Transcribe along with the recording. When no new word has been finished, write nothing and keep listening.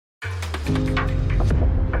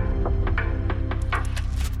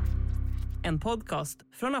podcast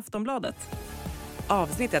från Aftonbladet.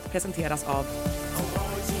 Avsnittet presenteras av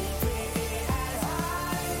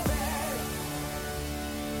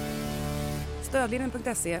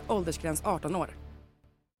Stödlinjen.se, åldersgräns 18 år.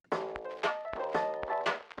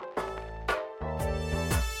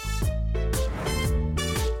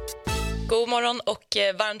 God morgon och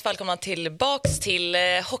varmt välkomna tillbaks till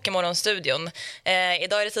Hockeymorgon-studion.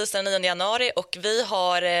 Idag är det tisdag den 9 januari och vi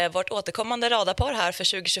har vårt återkommande radarpar här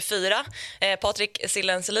för 2024. Patrik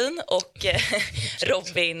Cehlin och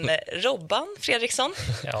Robin Fredriksson.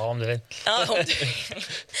 Ja, om du vill. Ja, om du vill.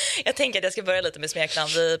 Jag tänker att jag ska börja lite med smeknamn.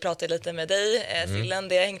 Vi pratade lite med dig, Cehlin.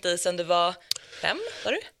 Det har hängt i sedan du var 5,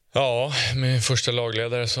 var du? Ja, min första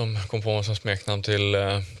lagledare som kom på mig som smeknamn till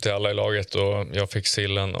alla i laget, och jag fick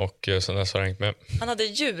Cehlin och sen dess har jag hängt med. Han hade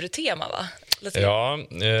djurtema, va? Ja,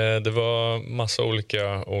 det var massa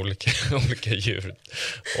olika djur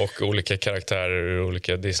och olika karaktärer ur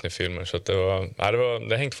olika Disney-filmer, så att det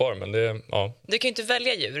har hängt kvar, men det, ja. Du kan ju inte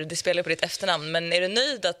välja djur, det spelar på ditt efternamn, men är du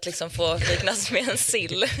nöjd att liksom få liknas med en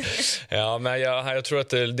sill? Ja, men jag tror att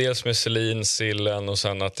det är dels med Cehlin, sillen, och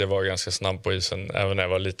sen att jag var ganska snabb på isen även när jag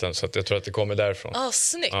var liten, så att jag tror att det kommer därifrån.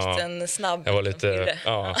 Snyggt, ja. En snabb. Jag var lite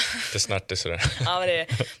snärtig sådär. Ja, men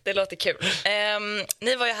det låter kul.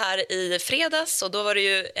 Ni var ju här i fredags och då var det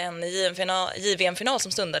ju en JVM-final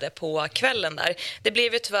som stundade på kvällen där. Det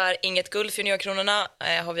blev ju tyvärr inget guld för juniorkronorna,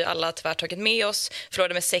 har vi alla tyvärr tagit med oss.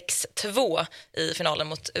 Förlorade med 6-2 i finalen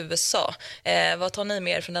mot USA. Vad tar ni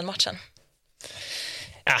med er från den matchen?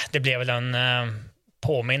 Ja, det blev väl en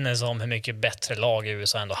påminnelse om hur mycket bättre lag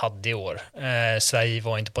USA ändå hade i år. Sverige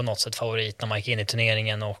var inte på något sätt favorit när man gick in i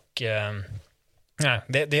turneringen, och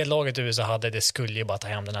det laget USA hade, det skulle ju bara ta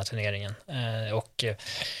hem den här turneringen. Och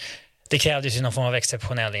det krävdes ju någon form av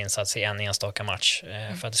exceptionell insats i en enstaka match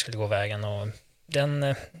för att det skulle gå vägen. Och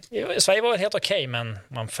Sverige var helt okej, men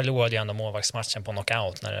man förlorade ju ändå målvaktsmatchen på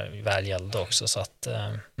knockout när det väl gällde också. Så att,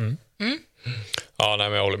 Ja, nej,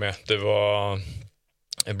 men jag håller med.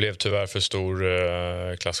 Det blev tyvärr för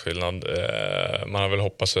stor klasskillnad. Man har väl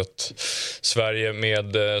hoppats att Sverige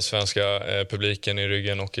med svenska publiken i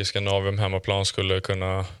ryggen och i Skandinavien hemmaplan skulle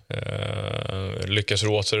kunna lyckas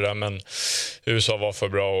rå åt sig det där, men USA var för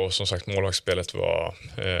bra, och som sagt målvaktsspelet var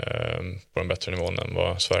på en bättre nivå än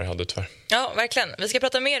vad Sverige hade tyvärr. Ja, verkligen. Vi ska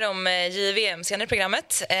prata mer om JVM senare i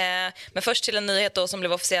programmet. Men först till en nyhet då som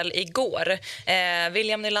blev officiell igår.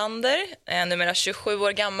 William Nylander, numera 27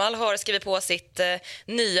 år gammal, har skrivit på sitt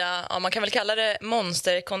nya, man kan väl kalla det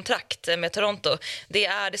monsterkontrakt med Toronto. Det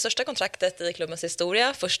är det största kontraktet i klubbens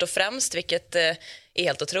historia, först och främst, vilket är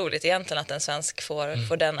helt otroligt egentligen att en svensk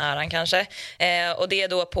får den äran kanske. Och det är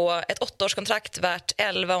då på ett 8-årskontrakt värt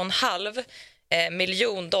 11,5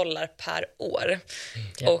 miljon dollar per år.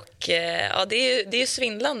 Och det är ju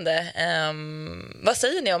svindlande. Vad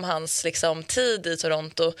säger ni om hans liksom tid i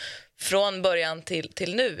Toronto från början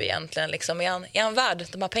till nu egentligen? Liksom, är han värd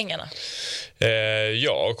de här pengarna?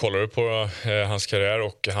 Ja, kollar du på hans karriär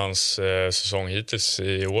och hans säsong hittills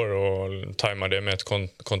i år och tajmar det med ett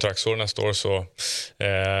kontraktsår nästa år,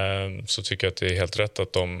 så tycker jag att det är helt rätt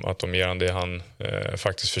att de ger han det han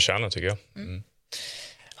faktiskt förtjänar, tycker jag.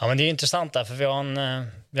 Ja, men det är intressant där, för vi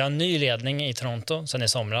har en ny ledning i Toronto sedan i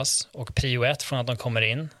somras, och prio 1 från att de kommer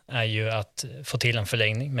in är ju att få till en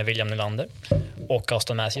förlängning med William Nylander och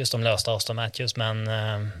Auston Matthews. De löste Auston Matthews, men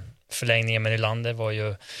förlängningen med Nylander var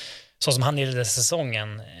ju, så som han inledde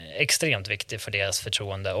säsongen, extremt viktig för deras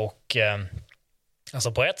förtroende. Och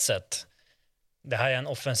alltså på ett sätt, det här är en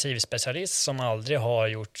offensiv specialist som aldrig har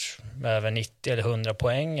gjort över 90 eller 100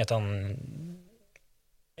 poäng, utan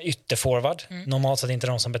ytterforward. Normalt sett inte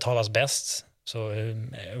de som betalas bäst. Så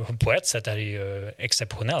på ett sätt är det ju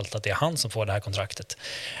exceptionellt att det är han som får det här kontraktet.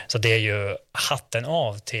 Så det är ju hatten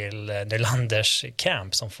av till Nylanders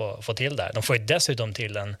camp som får till det här. De får ju dessutom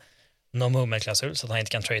till en no-movement-klausul så att han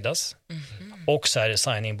inte kan tradas. Och så är det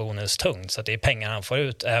signing-bonus tungt, så att det är pengar han får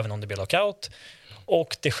ut även om det blir lockout.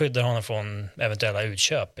 Och det skyddar honom från eventuella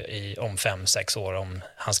utköp om 5-6 år om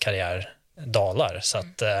hans karriär dalar. Så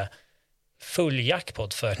att full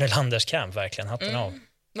jackpot för Nylanders camp, verkligen, hatten av.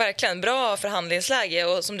 Verkligen, bra förhandlingsläge,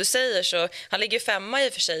 och som du säger så han ligger 5:a i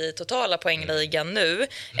och för sig i totala poängligan nu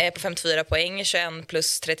på 54 poäng, 21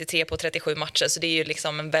 plus 33 på 37 matcher, så det är ju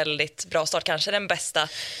liksom en väldigt bra start, kanske den bästa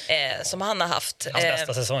som han har haft. Hans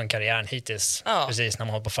bästa säsong i karriären hittills, precis när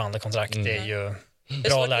man har på förhandla kontrakt, det är ju Hur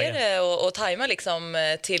svårt är det att tajma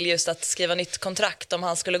liksom till just att skriva nytt kontrakt om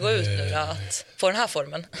han skulle gå ut nu då, att få den här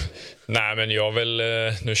formen? Nej, men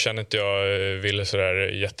nu känner inte jag Ville sådär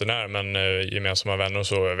jättenär, men gemensamma vänner,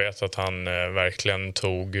 så jag vet att han verkligen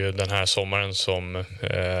tog den här sommaren som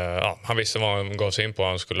han visste vad han gav sig in på.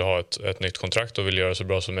 Han skulle ha ett nytt kontrakt och ville göra så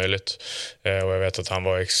bra som möjligt, och jag vet att han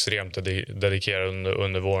var extremt dedikerad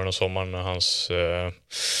under våren och sommaren när hans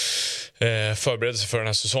förberedelse för den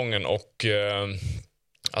här säsongen, och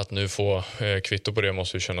att nu få kvitto på det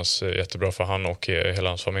måste ju kännas jättebra för han och hela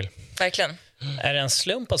hans familj. Verkligen. Är det en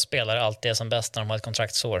slump att spelare alltid är som bäst när de har ett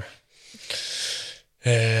kontraktsår?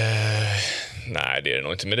 Nej, det är det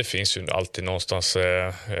nog inte, men det finns ju alltid någonstans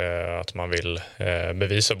att man vill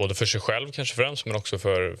bevisa både för sig själv kanske främst, men också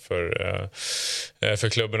för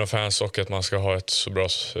klubben och fans, och att man ska ha ett så bra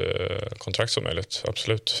kontrakt som möjligt,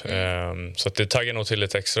 absolut. Så att det taggar nog till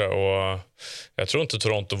lite extra, och jag tror inte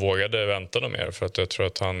Toronto vågade vänta något mer, för att jag tror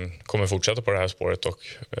att han kommer fortsätta på det här spåret och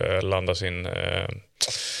landa sin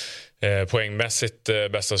poängmässigt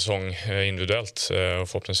bästa säsong individuellt, och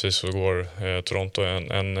förhoppningsvis så går Toronto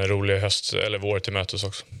en rolig höst eller vår till mötes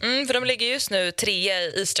också. För de ligger just nu 3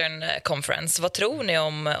 i Eastern Conference. Vad tror ni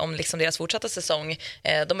om liksom deras fortsatta säsong?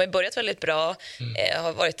 De har ju börjat väldigt bra,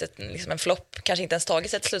 har varit en flopp, kanske inte ens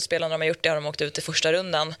tagit ett slutspel. När de har gjort det har de åkt ut i första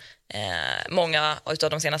rundan många av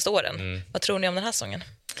de senaste åren. Vad tror ni om den här säsongen?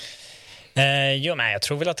 Jag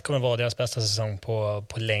tror väl att det kommer vara deras bästa säsong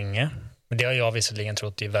på länge. Men det har jag visserligen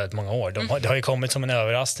trott i väldigt många år. Det har ju kommit som en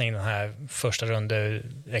överraskning, den här första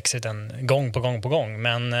runde-exiten, gång på gång.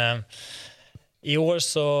 Men i år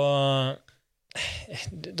så...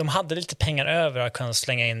 De hade lite pengar över att kunna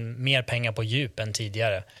slänga in mer pengar på djup än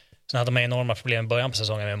tidigare. Sen hade man enorma problem i början på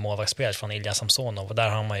säsongen med målvaktsspelet från Ilja Samsonov. Och där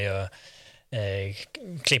har man ju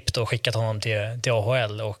klippt och skickat honom till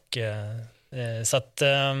AHL. Och, så att...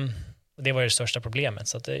 Det var det största problemet.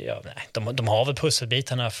 Så att, de har väl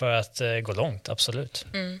pusselbitarna för att gå långt, absolut.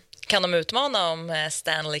 Kan de utmana om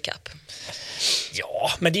Stanley Cup?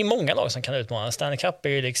 Ja, men det är många lag som kan utmana. Stanley Cup är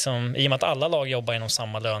ju liksom, i och med att alla lag jobbar inom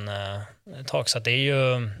samma lönetak, så att det är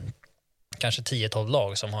ju kanske 10-12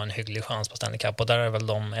 lag som har en hygglig chans på Stanley Cup, och där är väl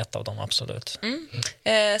de ett av dem, absolut.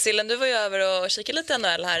 Cehlin, du var ju över och kikade lite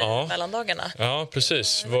NHL här i mellandagarna. Ja,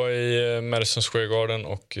 precis. Var i Madison Square Garden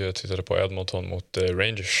och tittade på Edmonton mot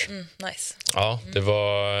Rangers. Nice. Ja, det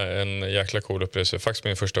var en jäkla cool upplevelse. Faktiskt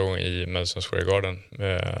min första gång i Madison Square Garden,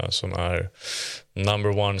 som är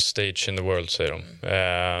number 1 stage in the world, säger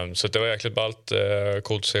de. Så det var jäkligt ballt.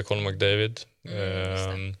 Coolt att se Conor McDavid.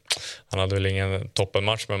 Han hade väl ingen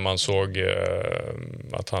toppenmatch, men man såg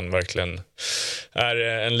att han verkligen är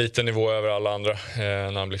en liten nivå över alla andra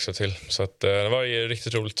när han blixtrar till. Så att, det var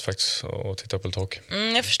riktigt roligt faktiskt att titta på lite hockey.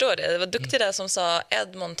 Jag förstår det. Det var duktigt där som sa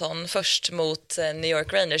Edmonton först mot New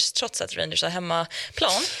York Rangers, trots att Rangers har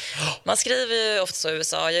hemmaplan. Man skriver ju ofta så i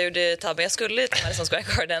USA. Jag gjorde tabben. Jag skulle till Madison Square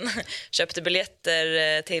Garden, köpte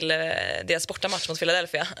biljetter till deras bortamatch mot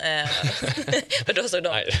Philadelphia. För då såg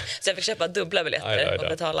de. Så jag fick köpa dubbla biljetter och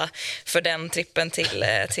betala för den trippen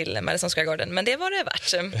till Madison Square Garden. Men det var det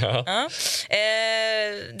värt. Ja.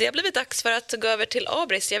 Det har blivit dags för att gå över till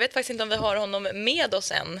Abris. Jag vet faktiskt inte om vi har honom med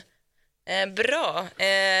oss än. Bra.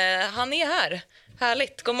 Han är här.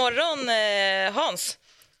 Härligt. God morgon, Hans.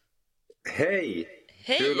 Hej.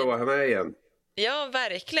 Kul att vara med igen. Ja,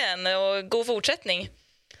 verkligen. Och god fortsättning.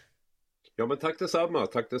 Ja, men tack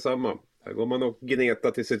detsamma. Här går man och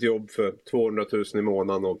gneta till sitt jobb för 200 000 i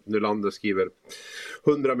månaden, och Nylander skriver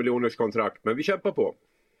 100 miljoners kontrakt. Men vi kämpar på.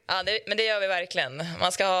 Ja, men det gör vi verkligen.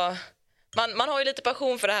 Man har ju lite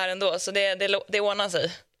passion för det här ändå, så det ordnar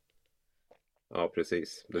sig. Ja,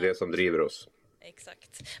 precis. Det är det som driver oss.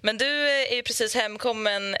 Exakt. Men du är ju precis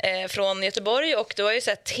hemkommen från Göteborg, och du har ju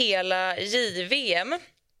sett hela JVM.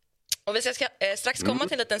 Och vi ska strax komma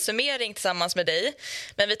till en liten summering tillsammans med dig.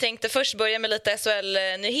 Men vi tänkte först börja med lite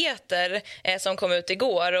SHL-nyheter som kom ut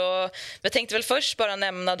igår. Och vi tänkte väl först bara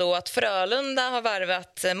nämna då att Frölunda har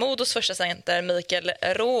värvat Modos första center Mikael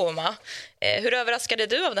Ruohomaa. Hur överraskade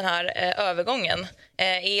du av den här övergången?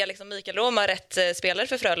 Är liksom Mikael Ruohomaa rätt spelare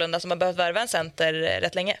för Frölunda som har behövt värva en center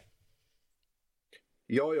rätt länge?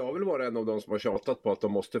 Ja, jag vill vara en av de som har tjatat på att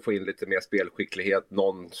de måste få in lite mer spelskicklighet.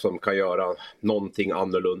 Någon som kan göra någonting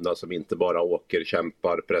annorlunda, som inte bara åker,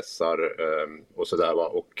 kämpar, pressar och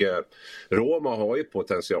sådär. Och Roma har ju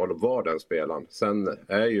potential att vara den spelaren. Sen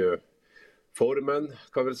är ju formen,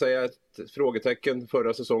 kan väl säga, ett frågetecken.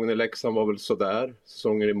 Förra säsongen i Leksand var väl sådär.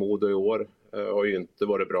 Säsongen i Modo i år. har ju inte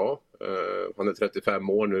varit bra. Han är 35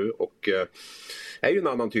 år nu och är ju en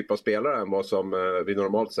annan typ av spelare än vad som vi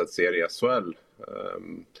normalt sett ser i SHL.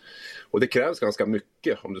 Och det krävs ganska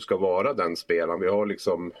mycket om du ska vara den spelaren. Vi har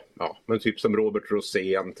liksom, men typ som Robert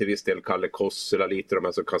Rosén, till viss del Kalle Kossela, lite de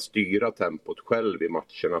här som kan styra tempot själv i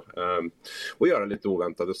matcherna. Och göra lite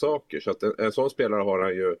oväntade saker. Så att en sån spelare har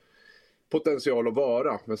han ju potential att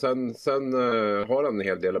vara. Men sen har han en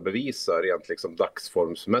hel del att bevisa rent liksom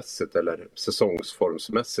dagsformsmässigt eller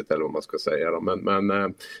säsongsformsmässigt eller vad man ska säga.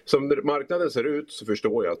 Men som marknaden ser ut så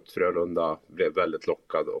förstår jag att Frölunda blev väldigt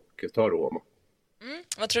lockad och tar Ruohomaa.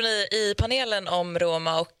 Vad tror ni i panelen om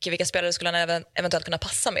Ruohomaa och vilka spelare skulle han eventuellt kunna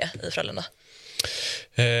passa med i Frölunda?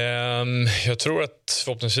 Jag tror att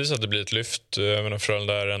förhoppningsvis att det blir ett lyft.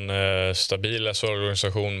 Frölunda är en stabil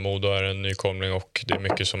SHL-organisation, Modo är en nykomling och det är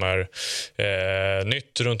mycket som är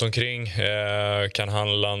nytt runt omkring. Kan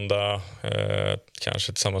han landa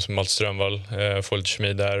kanske tillsammans med Malte Strömvall, få lite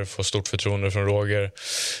kemi där, få stort förtroende från Roger,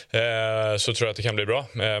 så tror jag att det kan bli bra.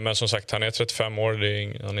 Men som sagt, han är 35 år,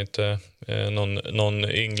 han är inte någon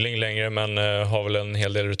yngling längre, men har väl en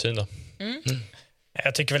hel del rutin då.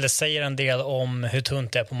 Jag tycker väl det säger en del om hur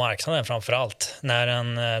tunt det är på marknaden framförallt. När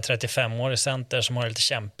en 35-årig center som har lite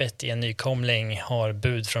kämpigt i en nykomling har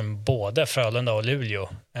bud från både Frölunda och Luleå.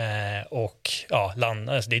 Och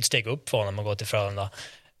alltså det är ett steg upp för honom att gå till Frölunda.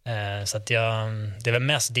 Så att det är väl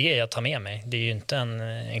mest det jag tar med mig. Det är ju inte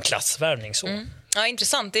en klassvärvning så. Ja,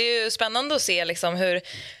 intressant. Det är ju spännande att se liksom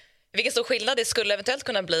vilken stor skillnad det skulle eventuellt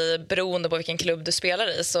kunna bli beroende på vilken klubb du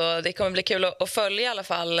spelar i. Så det kommer bli kul att följa i alla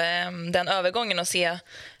fall den övergången och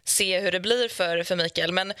se hur det blir för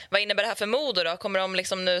Mikael. Men vad innebär det här för Modo då? Kommer de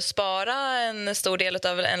liksom nu spara en stor del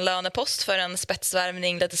av en lönepost för en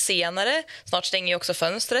spetsvärvning lite senare? Snart stänger ju också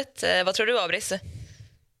fönstret. Vad tror du, Abris?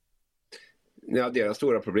 Ja, deras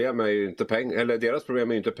stora problem är ju inte deras problem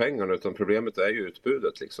är ju inte pengarna, utan problemet är ju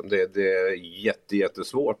utbudet liksom. Det är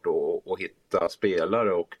jättesvårt att hitta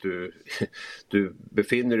spelare, och du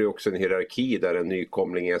befinner dig också i en hierarki där en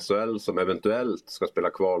nykomling i SHL som eventuellt ska spela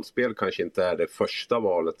kvalspel kanske inte är det första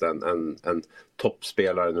valet en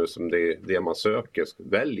toppspelare nu som det man söker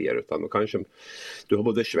väljer, utan då kanske du har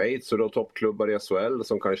både Schweiz och då toppklubbar i SHL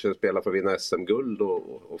som kanske spelar för att vinna SM-guld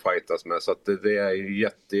och fightas med, så att det är ju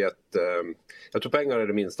jag tror pengar är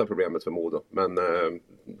det minsta problemet för Modo, men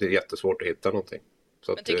det är jättesvårt att hitta någonting.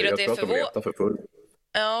 Så att, jag tror att de letar för full.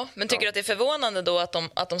 Ja, men tycker du att det är förvånande då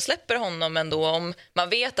att de släpper honom ändå, om man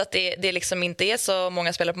vet att det liksom inte är så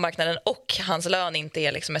många spelare på marknaden och hans lön inte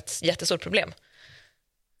är liksom ett jättestort problem?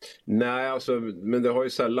 Nej, alltså, men det har ju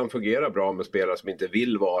sällan fungerat bra med spelare som inte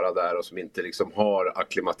vill vara där och som inte liksom har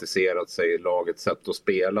akklimatiserat sig i lagets sätt att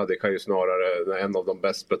spela. Det kan ju snarare, när en av de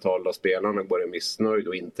bäst betalda spelarna börjar missnöjd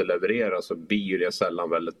och inte leverera, så blir det sällan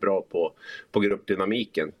väldigt bra på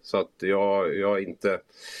gruppdynamiken. Så att jag är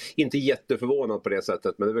inte jätteförvånad på det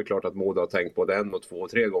sättet, men det är väl klart att Modo har tänkt på det 1, 2 och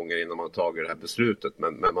 3 gånger innan man tagit det här beslutet.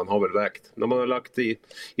 Men man har väl vägt, när man har lagt i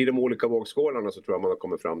de olika vågskålarna, så tror jag man har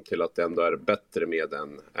kommit fram till att det ändå är bättre med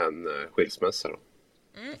en skilsmässa då.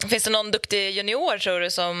 Finns det någon duktig junior, tror du,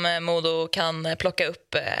 som Modo kan plocka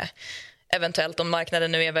upp eventuellt om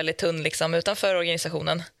marknaden nu är väldigt tunn liksom, utanför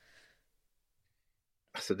organisationen?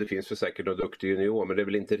 Alltså det finns ju säkert någon duktig junior, men det är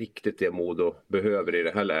väl inte riktigt det Modo behöver i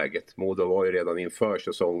det här läget. Modo var ju redan inför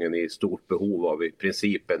säsongen i stort behov av i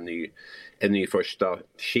princip en ny första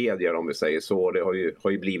kedja, om vi säger så. Det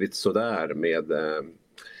har ju blivit sådär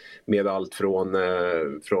med allt från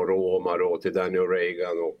Ruohomaa till Daniel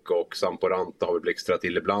Reagan och Samporanta har vi blixtrat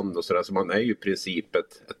till ibland och sådär. Så man är ju i princip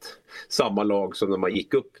ett samma lag som när man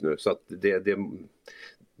gick upp nu. Så att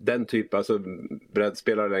den typen, alltså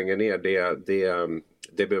breddspelare längre ner,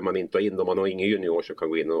 det behöver man inte ha in om man har ingen junior som kan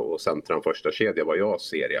gå in och centra en första kedja, vad jag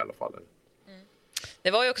ser i alla fall.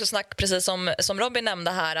 Det var ju också snack, precis som Robin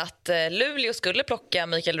nämnde här, att Luleå skulle plocka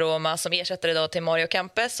Mikael Ruohomaa som ersättare idag till Mario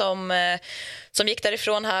Kempe som gick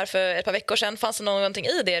därifrån här för ett par veckor sedan. Fanns det någonting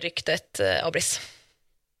i det ryktet, Abris?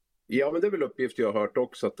 Ja, men det är väl uppgift jag har hört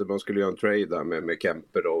också, att man skulle göra en trade där med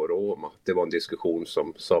Kemper och Ruohomaa. Det var en diskussion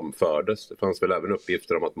som fördes. Det fanns väl även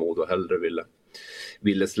uppgifter om att Modo hellre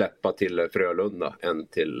ville släppa till Frölunda än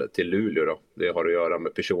till Luleå då. Det har att göra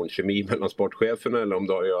med personkemi mellan sportcheferna, eller om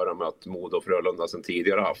det har att göra med att Modo och Frölunda sedan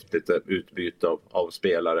tidigare haft lite utbyte av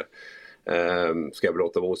spelare. Ska jag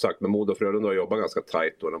låta vara osagt, men Modo och Frölunda har jobbat ganska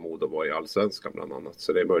tajt då när Modo var i Allsvenskan bland annat,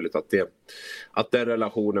 så det är möjligt att den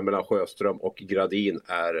relationen mellan Sjöström och Gradin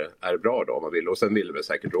är bra då om man vill, och sen vill vi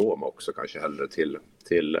säkert Ruohomaa också kanske hellre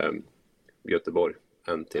till Göteborg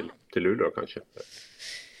än till Luleå kanske.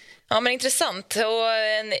 Ja, men intressant. Och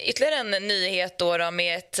ytterligare en nyhet då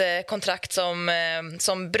med ett kontrakt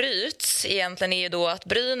som bryts egentligen är ju då att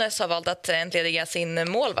Brynäs har valt att entlediga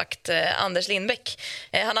sin målvakt Anders Lindbäck.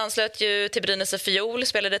 Han anslöt ju till Brynäs i fjol,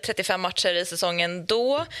 spelade 35 matcher i säsongen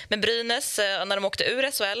då med Brynäs när de åkte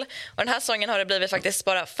ur SHL. Och den här säsongen har det blivit faktiskt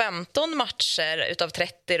bara 15 matcher utav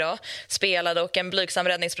 30 då spelade och en blygsam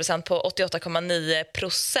räddningsprocent på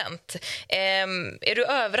 88,9%. Är du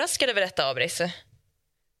överraskad över detta, Abris?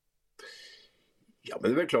 Ja,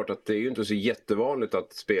 men det är väl klart att det är ju inte så jättevanligt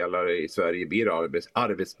att spelare i Sverige blir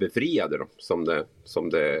arbetsbefriade då, som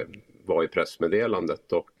det var i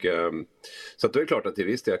pressmeddelandet. Och, så att det är klart att det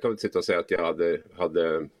visst, jag kan inte sitta och säga att jag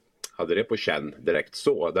hade det på känn direkt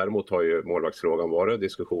så. Däremot har ju målvaktsfrågan varit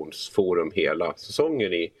diskussionsforum hela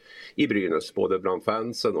säsongen i Brynäs, både bland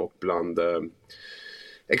fansen och bland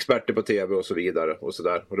experter på tv och så vidare och så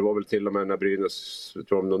där. Och det var väl till och med när Brynäs,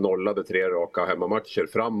 tror de nollade 3 raka hemmamatcher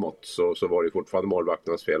framåt, så var det fortfarande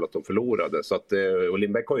målvakternas fel att de förlorade. Så att, och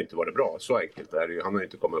Lindbäck har ju inte varit bra, så enkelt är det ju. Han har ju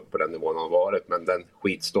inte kommit upp på den nivån han varit, men den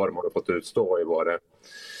skitstorm han har fått utstå har ju varit,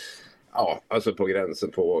 ja, alltså på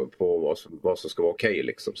gränsen på vad som ska vara okej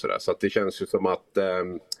liksom sådär. Så att det känns ju som att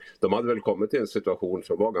de hade väl kommit till en situation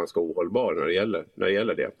som var ganska ohållbar när det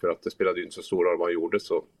gäller det. För att det spelade ju inte så stor roll vad han gjorde,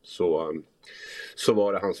 så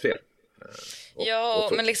var det hans fel.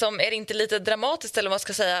 Men liksom, är det inte lite dramatiskt, eller vad man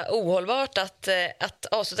ska säga, ohållbart att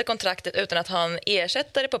avsluta kontraktet utan att ha en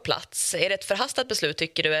ersättare på plats? Är det ett förhastat beslut,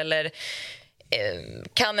 tycker du, eller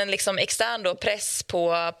kan en liksom extern då press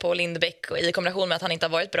på Lindbäck i kombination med att han inte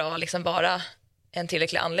har varit bra liksom vara en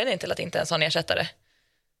tillräcklig anledning till att inte ens ha en ersättare?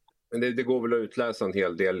 Men det går väl att utläsa en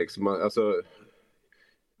hel del liksom, alltså,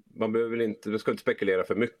 man behöver väl inte, vi ska inte spekulera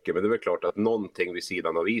för mycket, men det är väl klart att någonting vid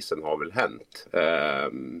sidan av isen har väl hänt.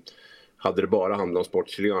 Hade det bara handlat om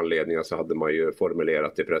sportsliga anledningar så hade man ju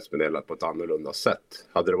formulerat det pressmeddelandet på ett annorlunda sätt.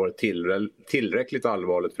 Hade det varit tillräckligt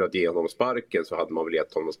allvarligt för att ge honom sparken, så hade man väl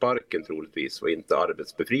gett honom sparken troligtvis och inte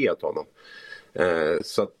arbetsbefriat honom.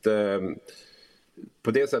 Så att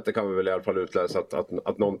på det sättet kan vi väl i alla fall utläsa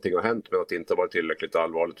att någonting har hänt, men att det inte varit tillräckligt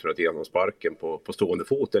allvarligt för att ge honom sparken på stående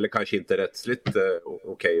fot, eller kanske inte rättsligt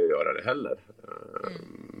okej att göra det heller.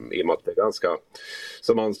 I och med att det är ganska,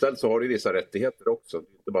 som anställd så har du vissa rättigheter också,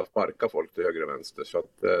 inte bara sparka folk till höger och vänster. Så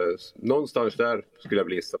att någonstans där skulle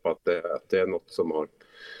jag gissa på att det är något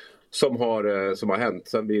som har hänt.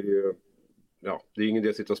 Sen blir det ju, ja, det är ingen idé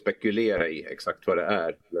att sitta och spekulera i exakt vad det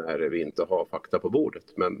är när vi inte har fakta på bordet.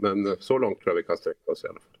 Men så långt tror jag vi kan sträcka oss i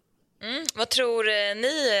alla fall. Vad tror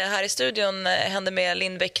ni här i studion händer med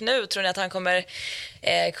Lindbäck nu? Tror ni att han kommer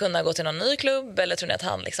kunna gå till någon ny klubb, eller tror ni att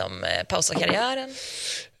han liksom pausar karriären?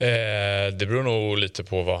 Det beror nog lite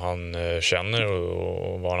på vad han känner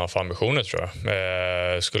och vad han har för ambitioner, tror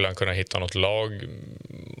jag. Skulle han kunna hitta något lag?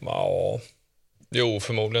 Ja. Jo,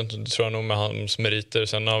 förmodligen, tror jag nog, med hans meriter.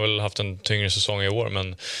 Sen har han väl haft en tyngre säsong i år,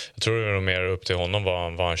 men jag tror det är nog mer upp till honom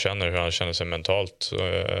vad han känner, hur han känner sig mentalt.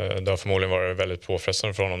 Det har förmodligen varit väldigt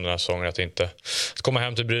påfrestande för honom den här säsongen att inte komma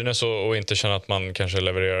hem till Brynäs och inte känna att man kanske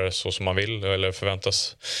levererar så som man vill eller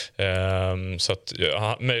förväntas. Så att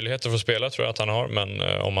möjligheter för att spela tror jag att han har, men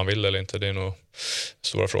om man vill eller inte, det är nog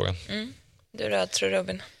stora frågan. Du då, tror du,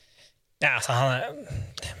 Robin? Ja, alltså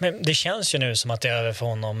men det känns ju nu som att det är över för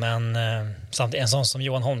honom, men samtidigt, en sån som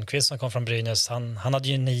Johan Holmqvist som kom från Brynäs, han hade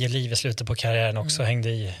ju 9 liv i slutet på karriären också, hängde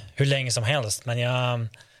i hur länge som helst, men jag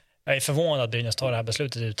är förvånad att Brynäs tar det här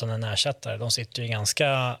beslutet utan en ersättare. De sitter ju i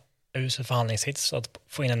ganska usel förhandlingshits att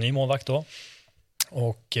få in en ny målvakt då,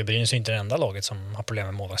 och Brynäs är inte det enda laget som har problem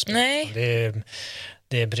med målvaktsspel.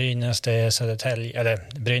 Det är Brynäs, det är Södertälje, eller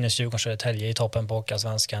Brynäs, Djurgården, Södertälje i toppen på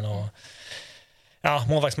Hockeyallsvenskan, och ja,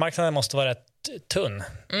 målvaktsmarknaden måste vara rätt tunn.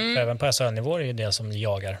 Även på SHL-nivå är det som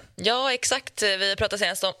jagar. Ja, exakt. Vi pratade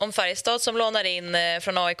senast om Färjestad som lånar in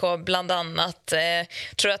från AIK bland annat.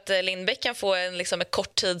 Tror att Lindbäck kan få ett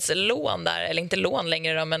korttidslån där, eller inte lån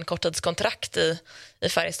längre då, men korttidskontrakt i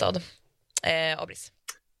Färjestad? Abris.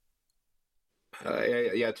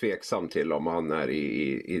 Jag är tveksam till om han är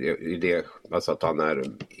i det, alltså att han är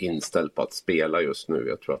inställd på att spela just nu.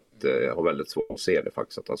 Jag tror att jag har väldigt svårt att se det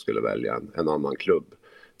faktiskt, att han skulle välja en annan klubb.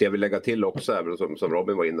 Det jag vill lägga till också, även som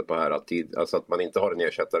Robin var inne på här, att man inte har en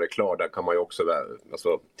ersättare klar, där kan man ju också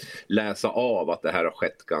läsa av att det här har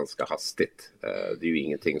skett ganska hastigt. Det är ju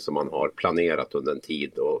ingenting som man har planerat under en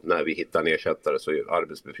tid, och när vi hittar en ersättare så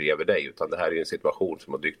arbetsbefriar vi dig, utan det här är en situation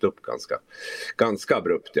som har dykt upp ganska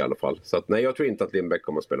abrupt i alla fall. Så att, nej, jag tror inte att Lindbäck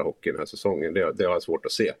kommer att spela hockey den här säsongen. Det har jag svårt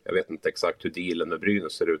att se. Jag vet inte exakt hur dealen med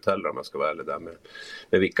Brynäs ser ut heller, om jag ska vara ärlig där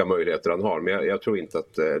med vilka möjligheter han har. Men jag tror inte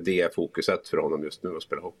att det är fokuset för honom just nu att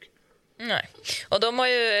spela hockey. Nej. Och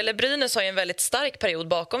Brynäs har ju en väldigt stark period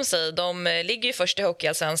bakom sig. De ligger ju först i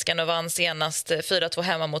Hockeyallsvenskan och vann senast 4-2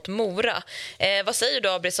 hemma mot Mora. Vad säger du,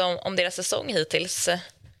 Abris, om deras säsong hittills?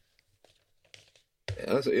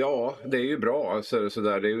 Alltså, ja, det är ju bra. Alltså,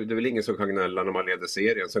 sådär. Det är väl ingen som kan gnälla när man leder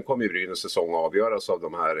serien. Sen kommer ju Brynäs säsong avgöras av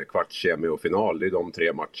de här kvarts, semi och final. Det är de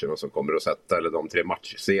 3 matcherna som kommer att sätta, eller de 3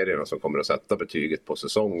 matchserierna som kommer att sätta betyget på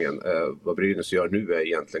säsongen. Vad Brynäs gör nu är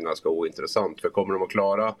egentligen ganska ointressant. För kommer de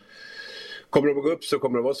att gå upp så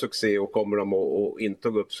kommer det vara succé, och kommer de att inte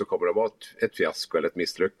gå upp så kommer det vara ett fiasko eller ett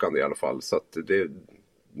misslyckande i alla fall. Så att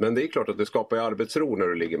men det är klart att det skapar arbetsro när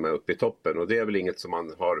du ligger med uppe i toppen, och det är väl inget som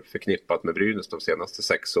man har förknippat med Brynäs de senaste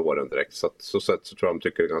 6 åren direkt. Så att, så tror jag de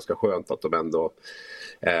tycker det är ganska skönt att de ändå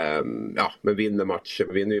men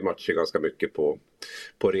vinner ju matcher ganska mycket på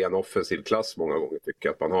ren offensiv klass många gånger, tycker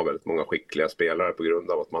jag. Att man har väldigt många skickliga spelare på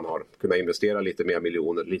grund av att man har kunnat investera lite mer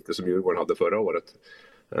miljoner, lite som Djurgården hade förra året.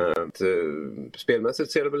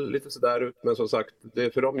 Spelmässigt ser det väl lite sådär ut, men som sagt,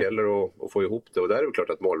 det för dem gäller att få ihop det, och där är det klart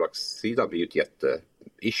att målvaktssidan blir ett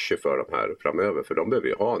jätte-issue för dem här framöver, för de behöver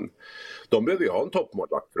ju ha en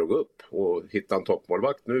toppmålvakt för att gå upp, och hitta en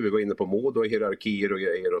toppmålvakt nu. Vi var inne på Modos och hierarkier och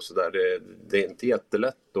grejer och sådär. Det är inte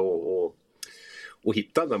jättelätt att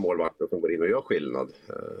hitta den där målvakten som går in och gör skillnad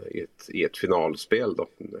i ett finalspel då.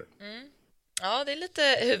 Ja, det är lite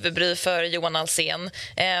huvudbry för Johan Alsen.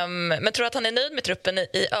 Men tror du att han är nöjd med truppen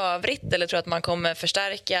i övrigt, eller tror du att man kommer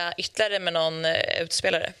förstärka ytterligare med någon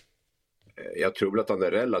utspelare? Jag tror väl att han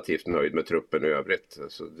är relativt nöjd med truppen i övrigt.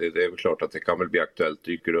 Så det är väl klart att det kan väl bli aktuellt.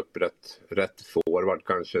 Dyker upp rätt forward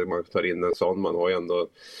kanske. Man tar in en sån. Man har ju ändå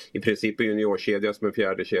i princip en juniorkedja som en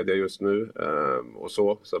fjärde kedja just nu. Och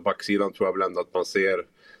så backsidan tror jag väl ändå att man ser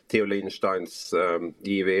Theo Lindsteins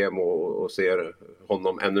JVM och ser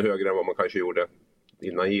honom ännu högre än vad man kanske gjorde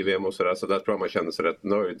innan JVM och sådär. Så där tror jag man känner sig rätt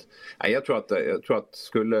nöjd. Jag tror att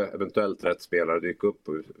skulle eventuellt rätt spelare dyka upp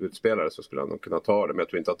och utspelare, så skulle han nog kunna ta det. Men jag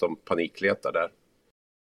tror inte att de panikletar där.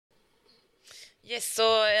 Yes,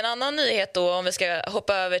 så en annan nyhet då, om vi ska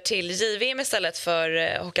hoppa över till JVM istället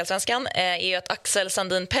för Hockeyallsvenskan, är ju att Axel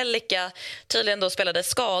Sandin Pellikka tydligen då spelade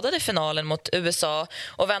skadad i finalen mot USA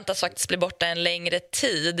och väntas faktiskt bli borta en längre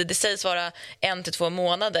tid. Det sägs vara 1 till 2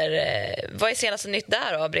 månader. Vad är senaste nytt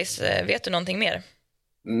där, Abris? Vet du någonting mer?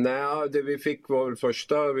 Nej, det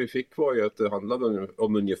första vi fick var ju att det handlade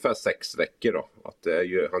om ungefär 6 veckor då. Att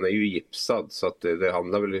han är ju gipsad, så att det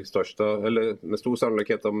handlar väl med stor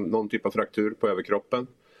sannolikhet om någon typ av fraktur på överkroppen.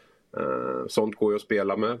 Sånt går ju att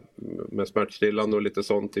spela med smärtstillande och lite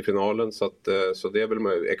sånt i finalen, så det är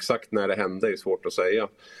väl exakt när det hände är svårt att säga.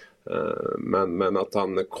 Men att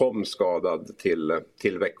han kom skadad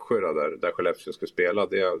till Växjö där Skellefteå skulle spela,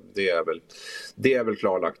 det är väl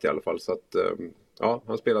klarlagt i alla fall. Så att ja,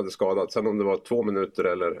 han spelade skadad. Sen om det var 2 minuter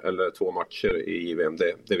eller 2 matcher i JVM,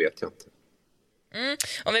 det vet jag inte.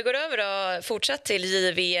 Om vi går över då, fortsatt till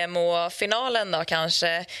JVM och finalen då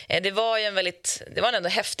kanske. Det var en ändå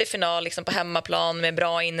häftig final liksom på hemmaplan med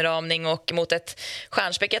bra inramning och mot ett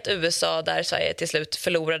stjärnspäckat USA där Sverige till slut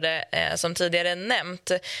förlorade, som tidigare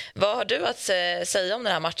nämnt. Vad har du att säga om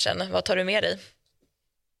den här matchen? Vad tar du med dig?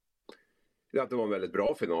 Ja, det var en väldigt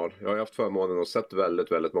bra final. Jag har haft förmånen att sett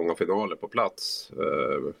väldigt, väldigt många finaler på plats.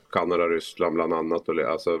 Kanada, Ryssland bland annat. Och,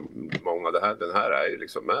 alltså, den här är ju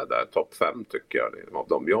liksom med där, topp 5 tycker jag, av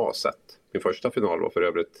de jag har sett. Min första final var för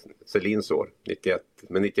övrigt Cehlins år, 91,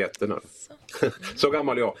 med 91-erna. Så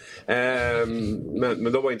gammal jag.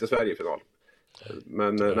 Men då var inte Sverige i final.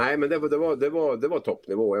 Men nej, men det var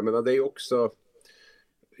toppnivå. Jag menar, det är ju också...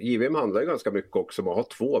 JVM handlar ju ganska mycket också om att ha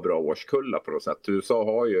 2 bra årskullar på något sätt. USA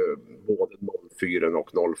har ju både 04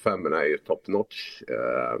 och 05, men är ju top notch.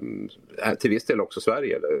 Till viss del också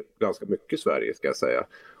Sverige, eller ganska mycket Sverige ska jag säga.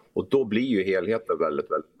 Och då blir ju helheten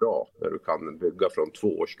väldigt, väldigt bra när du kan bygga från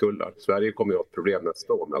 2 årskullar. Sverige kommer ju ha ett problem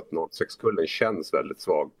nästa år med att 06-kullen känns väldigt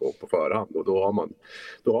svag på förhand. Och då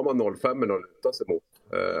har man 05 att luta sig mot.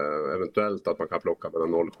 Eventuellt att man kan plocka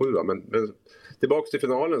mellan 07. Men tillbaka till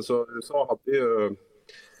finalen, så USA hade ju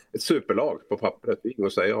ett superlag på pappret, inget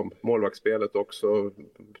att säga om. Målvaktsspelet också,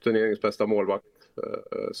 turneringens bästa målvakt.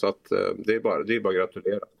 Så att det är bara att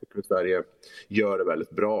gratulera. Jag tycker att Sverige gör det väldigt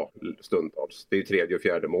bra stundtals. Det är ju 3:e och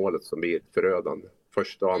 4:e målet som blir förödande.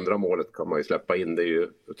 Första och andra målet kan man ju släppa in, det är ju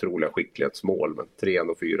otroliga skicklighetsmål. Men 3:an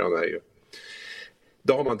och 4:an är ju...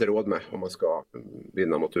 Det har man inte råd med om man ska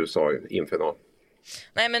vinna mot USA i en final.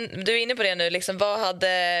 Nej, men du är inne på det nu. Liksom,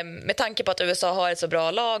 med tanke på att USA har ett så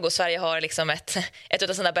bra lag och Sverige har liksom ett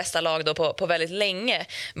av sina bästa lag då på väldigt länge.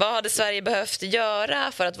 Vad hade Sverige behövt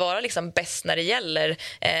göra för att vara liksom bäst när det gäller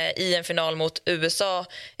i en final mot USA,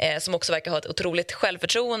 som också verkar ha ett otroligt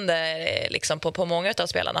självförtroende liksom på många av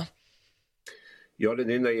spelarna? Ja, det är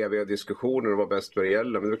den eviga diskussionen om vad bäst vad det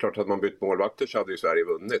gäller. Men det är klart att man bytt målvakter så hade ju Sverige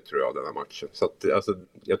vunnit, tror jag, den här matchen. Så att, alltså,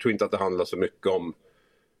 jag tror inte att det handlar så mycket om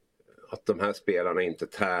att de här spelarna inte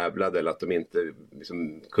tävlade eller att de inte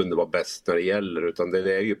liksom kunde vara bäst när det gäller. Utan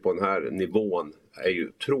det är ju på den här nivån är ju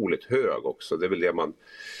otroligt hög också. Det är väl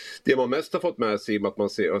det man mest har fått med sig i och med att man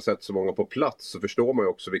har sett så många på plats, så förstår man ju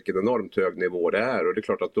också vilken enormt hög nivå det är. Och det är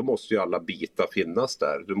klart att då måste ju alla bitar finnas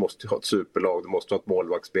där. Du måste ha ett superlag, du måste ha ett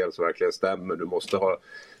målvaktsspel som verkligen stämmer. Du måste ha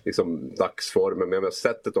liksom dagsformen. Men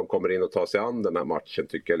sättet de kommer in och tar sig an den här matchen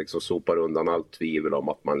tycker jag liksom sopar undan allt tvivel om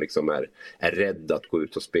att man liksom är rädd att gå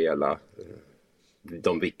ut och spela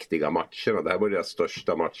de viktiga matcherna. Det här var deras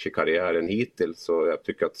största match i karriären hittills. Så jag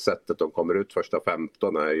tycker att sättet de kommer ut första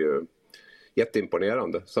 15 är ju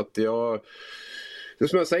jätteimponerande. Så att det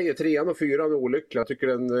som jag säger, 3:an och 4:an är olyckliga. Jag tycker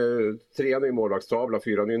 3:an är en målvaktstavla,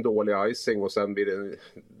 4:an är en dålig icing och sen blir det en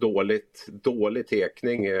dålig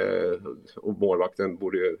tekning och målvakten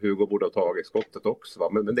Hugo borde ha tagit skottet också. Va?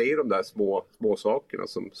 Men det är de där små sakerna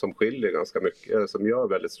som skiljer ganska mycket, som gör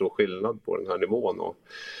väldigt stor skillnad på den här nivån.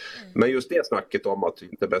 Men just det snacket om att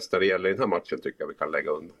inte bäst när det gäller i den här matchen tycker jag vi kan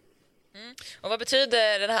lägga undan. Och vad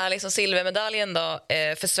betyder den här liksom silvermedaljen då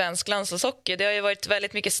för svensk landslagshockey? Det har ju varit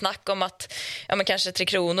väldigt mycket snack om att men kanske Tre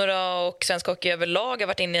Kronor och svensk hockey överlag har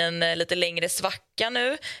varit inne i en lite längre svacka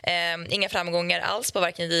nu. Inga framgångar alls på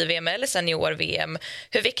varken JVM eller senior-VM.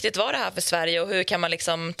 Hur viktigt var det här för Sverige och hur kan man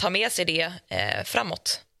liksom ta med sig det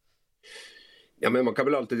framåt? Ja, men man kan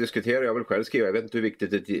väl alltid diskutera, jag vill själv skriva, jag vet inte hur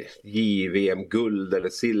viktigt ett JVM-guld eller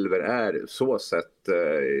silver är så sett.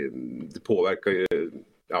 Det påverkar ju.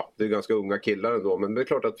 Ja, det är ganska unga killar ändå, men det är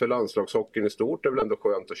klart att för landslagshockeyn i stort är det väl ändå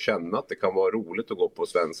skönt att känna att det kan vara roligt att gå på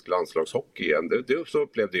svensk landslagshockey igen. Det så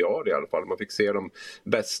upplevde jag det i alla fall. Man fick se de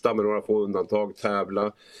bästa med några få undantag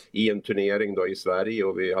tävla i en turnering då i Sverige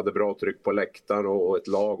och vi hade bra tryck på läktaren och ett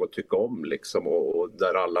lag att tycka om liksom och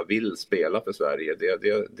där alla vill spela för Sverige.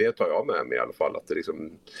 Det tar jag med mig i alla fall, att det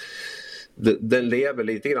liksom den lever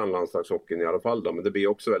lite grann landslagshockeyn i alla fall då, men det blir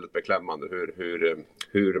också väldigt beklämmande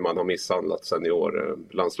hur man har misshandlat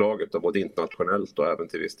seniorlandslaget både internationellt och även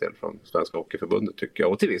till viss del från Svenska Hockeyförbundet tycker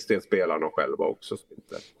jag, och till viss del spelarna själva också som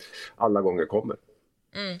inte alla gånger kommer.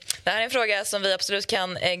 Det här är en fråga som vi absolut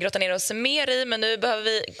kan grotta ner oss mer i, men nu behöver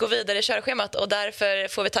vi gå vidare i körschemat och därför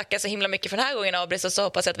får vi tacka så himla mycket för den här gången, Abris, och så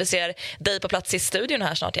hoppas jag att vi ser dig på plats i studion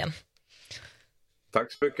här snart igen.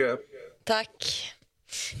 Tack så mycket. Tack.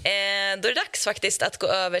 Då är det dags faktiskt att gå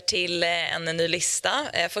över till en ny lista.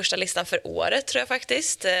 Första listan för året tror jag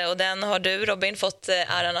faktiskt. Och den har du, Robin, fått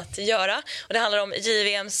äran att göra. Och det handlar om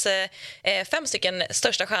JVMs 5 stycken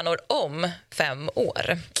största stjärnor om 5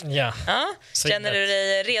 år. Ja. Känner du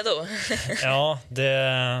dig redo? Ja,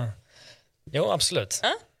 Jo, absolut.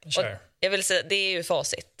 Kör. Jag vill säga, det är ju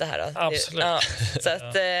facit det här. Absolut. Så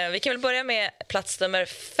att, vi kan väl börja med plats nummer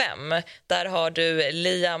 5. Där har du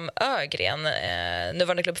Liam Ögren,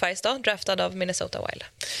 nuvarande klubb Färjestad, draftad av Minnesota Wild.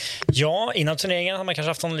 Ja, innan turneringen har man kanske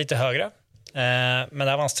haft honom lite högre. Men det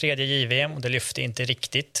här var hans 3:e JVM och det lyfte inte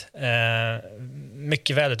riktigt.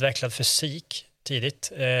 Mycket välutvecklad fysik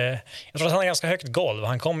tidigt. Jag tror att han har ganska högt golv.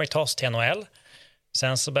 Han kommer ta sig till NHL.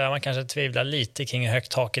 Sen så börjar man kanske tvivla lite kring hur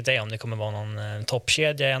högt taket är, om det kommer vara någon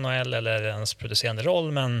toppkedja i NHL eller ens producerande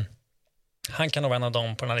roll, men han kan nog vara en av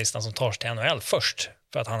dem på den här listan som tar sig till NHL först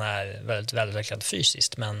för att han är väldigt välutvecklad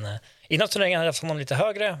fysiskt, men innan turneringen hade jag haft honom lite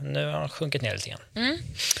högre, nu har han sjunkit ner lite grann.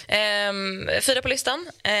 4 på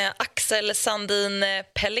listan, Axel Sandin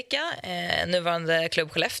Pellikka, nuvarande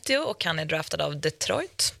klubb Skellefteå, och han är draftad av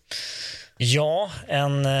Detroit. Ja,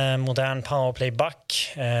 en modern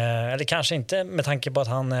powerplay-back. Eller kanske inte med tanke på att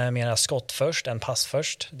han är mer skott först än pass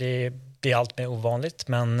först. Det blir allt mer ovanligt.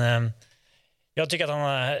 Men jag tycker att han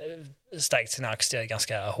har stärkt sina aktier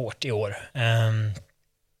ganska hårt i år.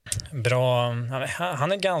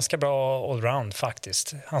 Han är ganska bra allround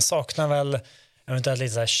faktiskt. Han saknar väl eventuellt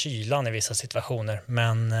lite så här kylan i vissa situationer.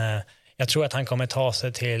 Men jag tror att han kommer ta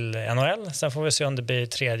sig till NHL. Sen får vi se om det blir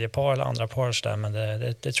tredje par eller andra par där, men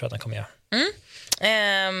det tror jag att han kommer göra.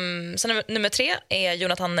 Så nummer 3 är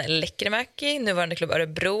Jonathan Lekkerimäki, nuvarande klubb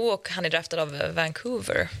Örebro, och han är draftad av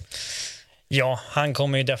Vancouver. Ja, han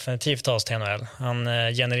kommer ju definitivt ta oss till NHL. Han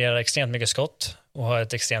genererar extremt mycket skott och har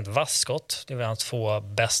ett extremt vass skott. Det är hans 2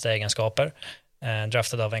 bästa egenskaper.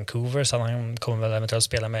 Draftad av Vancouver, så han kommer väl eventuellt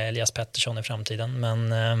spela med Elias Pettersson i framtiden.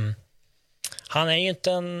 Men han är ju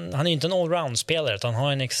inte en allround-spelare, utan han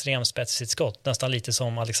har en extremt spetsigt skott. Nästan lite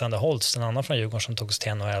som Alexander Holtz, en annan från Djurgården som tog sig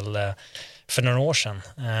till NHL för några år sedan.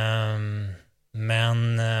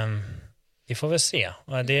 Men Vi får väl se.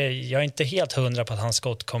 Jag är inte helt 100 på att hans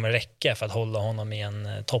skott kommer räcka för att hålla honom i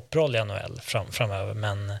en topproll i NHL framöver.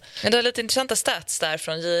 Men det är lite intressanta stats där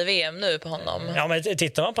från JVM nu på honom. Ja, men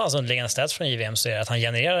tittar man på hans underliggande stats från JVM så är det att han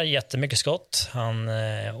genererar jättemycket skott.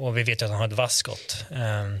 Och vi vet ju att han har ett vass skott.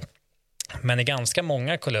 Men i ganska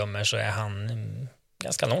många kolumner så är han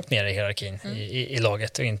ganska långt ner i hierarkin i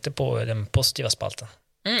laget och inte på den positiva spalten.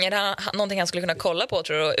 Är det någonting han skulle kunna kolla på,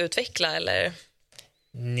 tror du, och utveckla, eller?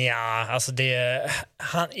 Ja, alltså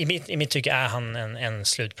i mitt tycke är han en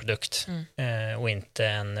slutprodukt och inte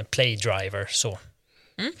en playdriver så.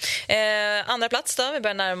 Andra plats då, vi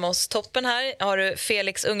börjar närma oss toppen här. Har du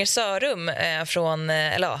Felix Unger Sörum från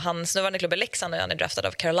hans nuvarande klubb Leksand, och han är draftad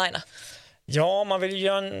av Carolina. Ja, man vill ju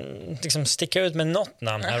liksom sticka ut med något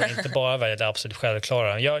namn här och inte bara välja det absolut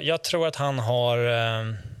självklara. Jag tror att han har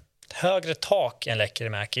högre tak än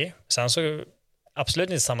Lekkerimäki. Sen så absolut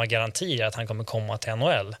inte samma garantier att han kommer komma till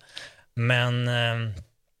NHL. Men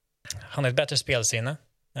han har ett bättre spelsinne.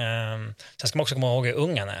 Sen ska man också komma ihåg hur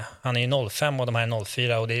ung han är. Han är ju 05 och de här är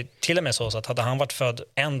 04. Och det är till och med så att hade han varit född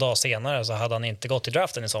en dag senare så hade han inte gått i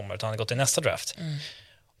draften i sommar, utan han hade gått i nästa draft.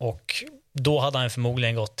 Och då hade han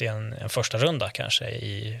förmodligen gått i en första runda kanske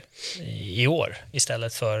i år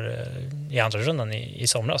istället för i andra rundan i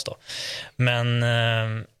somras då. Men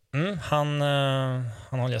han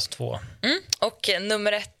håller jag som 2. Och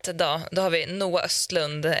nummer 1 då har vi Noah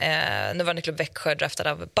Östlund, nuvarande klubb Växjö,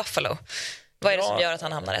 draftad av Buffalo. Vad är det som gör att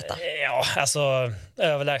han hamnar etta? Ja, alltså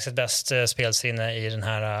överlägset bäst spelsinne i den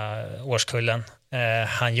här årskullen.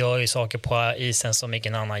 Han gör ju saker på isen som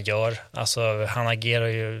ingen annan gör. Alltså han agerar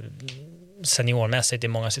ju seniormässigt i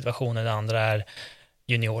många situationer där andra är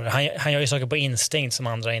juniorer. Han gör ju saker på instinkt som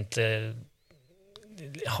andra inte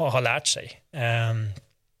har lärt sig.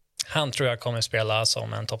 Han tror jag kommer spela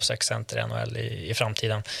som en topp 6-center i NHL i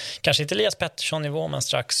framtiden. Kanske inte Elias Pettersson-nivå, men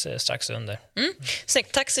strax under.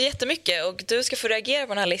 Snyggt, tack så jättemycket. Och du ska få reagera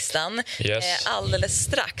på den här listan alldeles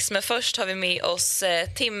strax. Men först har vi med oss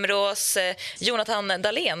Timrås Jonathan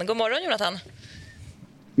Dahlén. God morgon, Jonathan.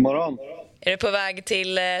 God morgon. Är du på väg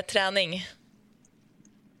till träning?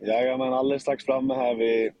 Jajamän, alldeles strax framme här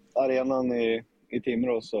vid arenan i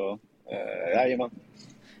Timrås. Så, jajamän.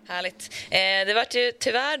 Härligt. Det var ju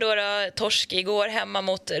tyvärr då torsk igår hemma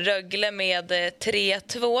mot Rögle med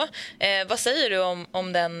 3-2. Vad säger du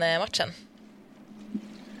om den matchen?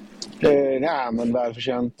 Nej, men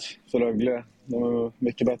välförtjänt för Rögle. De var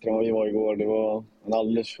mycket bättre än vad vi var igår. Det var en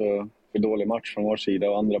alldeles för dålig match från vår sida,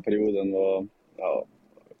 och andra perioden var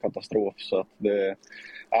katastrof. Så att det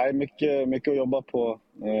är mycket att jobba på.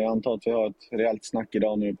 Jag antar att vi har ett rejält snack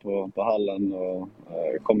idag nu på hallen och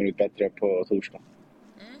kommer ut bättre på torsdag.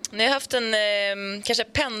 Ni har haft en kanske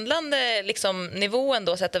pendlande nivå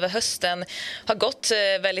ändå sett över hösten. Har gått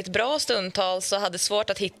väldigt bra stundtals och hade svårt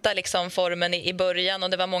att hitta formen i början. Och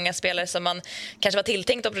det var många spelare som man kanske var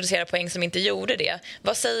tilltänkt att producera poäng som inte gjorde det.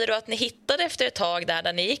 Vad säger du att ni hittade efter ett tag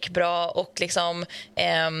där ni gick bra? Och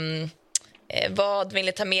vad vill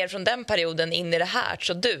ni ta mer från den perioden in i det här?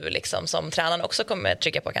 Så du som tränaren också kommer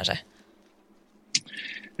trycka på kanske?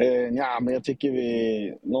 Ja, men jag tycker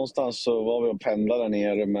någonstans så var vi och pendlade där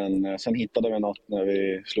nere, men sen hittade vi något när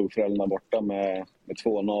vi slog Frölunda borta med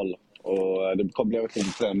 2-0, och det blev ett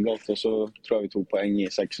litet trendbrott, och så tror jag vi tog poäng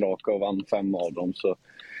i 6 raka och vann 5 av dem. Så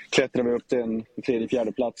klättrade vi upp till en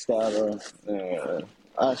 3-4 plats där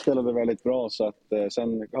och spelade väldigt bra, så att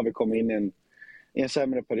sen har vi kommit in i en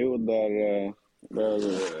sämre period där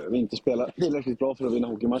vi inte spelar tillräckligt bra för att vinna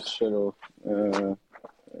hockeymatcher, och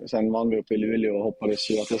sen vann vi upp i Luleå och hoppades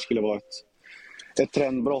ju att det skulle vara ett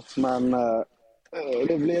trendbrott. Men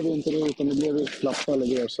det blev ju inte det, utan det blev ju flappa eller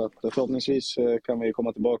det. Så att förhoppningsvis kan vi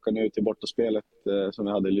komma tillbaka nu till bortaspelet som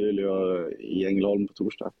vi hade i Luleå i Ängelholm på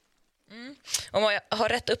torsdag. Om jag har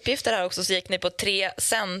rätt uppgifter här också så gick ni på 3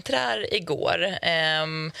 centrar igår.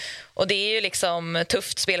 Och det är ju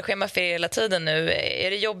tufft spelschema för er hela tiden nu. Är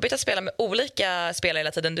det jobbigt att spela med olika spelare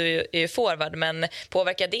hela tiden? Du är ju forward, men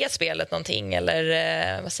påverkar det spelet någonting?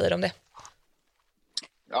 Eller vad säger du om det?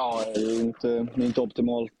 Ja, det är inte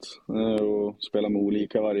optimalt att spela med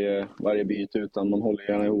olika varje byte, utan man håller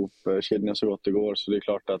gärna ihop kedjorna så gott det går. Så det är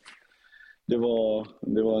klart att det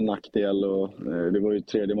var en nackdel, och det var ju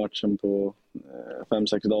 3:e matchen på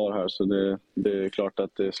 5-6 dagar här, så det är klart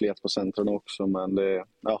att det slet på centren också, men det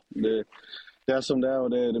är som det är, och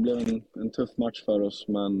det blev en tuff match för oss,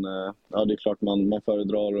 men det är klart man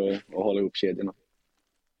föredrar att hålla ihop kedjorna.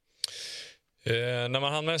 När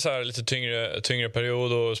man hamnar i så här lite tyngre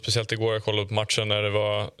period, och speciellt igår jag kollade på matchen när det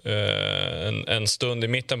var en stund i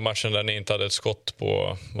mitten på matchen där ni inte hade ett skott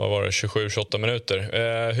på 27-28 minuter.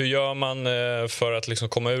 Hur gör man för att liksom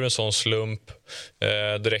komma ur en sån slump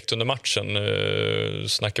direkt under matchen?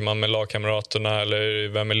 Snackar man med lagkamraterna, eller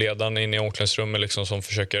vem är ledaren in i omklädningsrummet liksom, som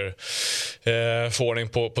försöker få ordning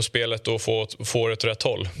på spelet och få det åt rätt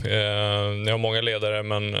håll? Ni har många ledare,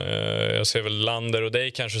 men jag ser väl Lander och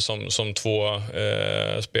dig kanske som två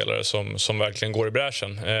spelare som verkligen går i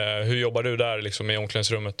bräschen. Hur jobbar du där liksom, i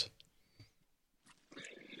omklädningsrummet?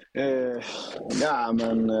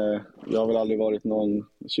 Jag har väl aldrig varit någon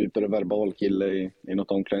superverbal kille i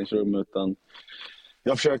något omklädningsrum, utan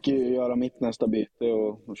jag försöker göra mitt nästa byte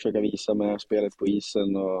och försöka visa med spelet på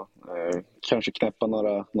isen och kanske knäppa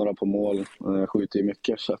några på mål. Skjuter ju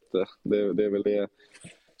mycket, så att det är väl det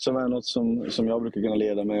som är något som jag brukar kunna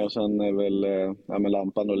leda med. Och sen är väl med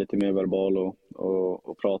lampan och lite mer verbal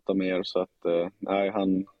och prata mer. Så att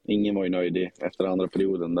ingen var ju nöjd efter andra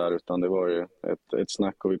perioden där, utan det var ju ett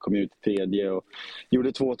snack och vi kom ut i tredje och gjorde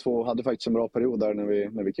 2-2. Hade faktiskt en bra period där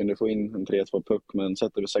när vi kunde få in en 3-2 puck, men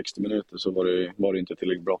sett över 60 minuter så var det inte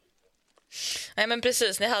tillräckligt bra. Nej, men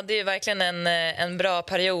precis, ni hade ju verkligen en bra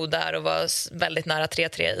period där och var väldigt nära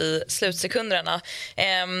 3-3 i slutsekunderna.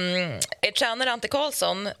 Er tränare Ante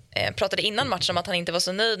Karlsson pratade innan matchen om att han inte var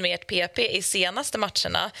så nöjd med ert PP i senaste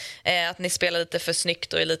matcherna, att ni spelade lite för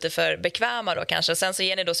snyggt och är lite för bekväma då kanske. Sen så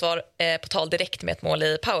ger ni då svar på tal direkt med ett mål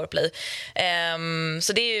i powerplay.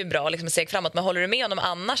 Så det är ju bra, liksom ett steg framåt. Men håller du med honom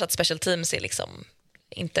annars att special teams är liksom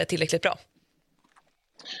inte tillräckligt bra?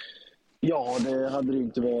 Ja, det hade det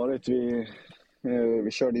inte varit.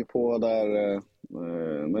 Vi körde ju på där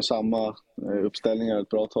med samma uppställningar ett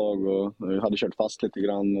bra tag och hade kört fast lite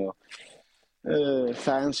grann. Och,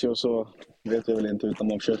 fancy och så vet jag väl inte, utan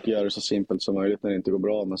man försöker göra det så simpelt som möjligt när det inte går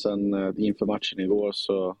bra. Men sen inför matchen igår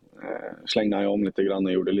så slängde jag om lite grann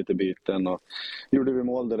och gjorde lite byten. Och gjorde vi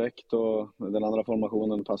mål direkt och den andra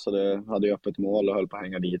formationen hade ju öppet mål och höll på att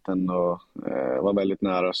hänga dit den och var väldigt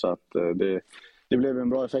nära, så att det blev en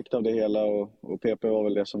bra effekt av det hela och PP var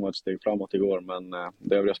väl det som var ett steg framåt igår, men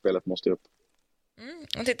det övriga spelet måste upp.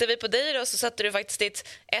 Och tittar vi på dig då, så satte du faktiskt ditt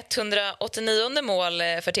 189:e mål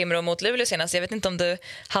för Timrå mot Luleå senast. Jag vet inte om du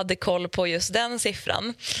hade koll på just den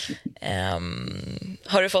siffran.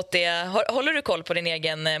 Har du fått det? Håller du koll på din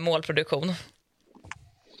egen målproduktion?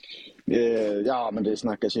 Ja, men det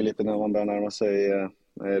snackas ju lite när man börjar närma sig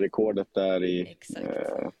rekordet där i...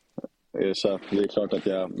 Så att det är klart att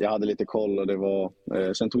jag hade lite koll och det var...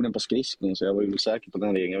 sen tog den på skridskon, så jag var ju osäker på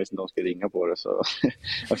den regeln. Jag visste inte om jag skulle ringa på det, så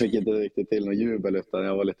jag fick inte riktigt till någon jubel, utan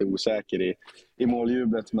jag var lite osäker i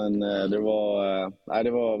måljublet. Men det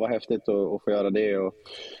var häftigt att få göra det, och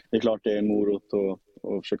det är klart det är en morot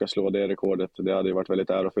att försöka slå det rekordet. Det hade ju varit väldigt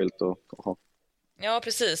ärofyllt att ha. Ja,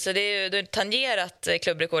 precis. Så det är ju, du har tangerat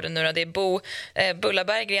klubbrekorden nu. Det är Bulla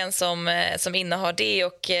Berggren som innehar det.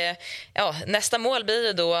 Och nästa mål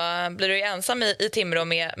blir du ju ensam i Timrå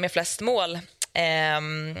med flest mål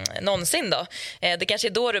någonsin då. Det kanske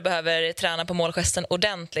är då du behöver träna på målgesten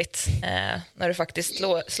ordentligt, när du faktiskt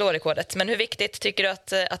slår rekordet. Men hur viktigt tycker du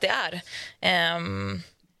att det är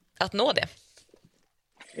att nå det?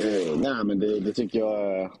 Nej, men det tycker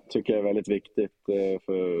jag är väldigt viktigt,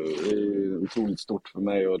 för det är otroligt stort för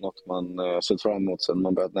mig och något man sett fram emot sen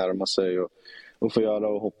man börjat närma sig och få göra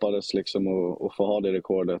och hoppades liksom och få ha det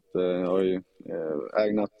rekordet. Jag har ju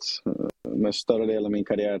ägnat med större del av min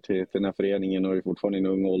karriär till den här föreningen och är fortfarande i en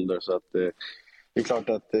ung ålder, så att det är klart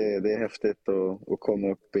att det är häftigt att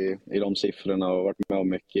komma upp i de siffrorna och varit med om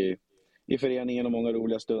mycket i föreningen och många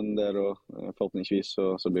roliga stunder, och förhoppningsvis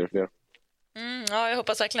så blir det fler. Ja, jag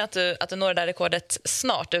hoppas verkligen att du når det där rekordet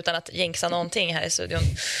snart utan att jinxa någonting här i studion.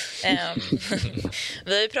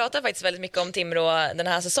 Vi har ju pratat faktiskt väldigt mycket om Timrå den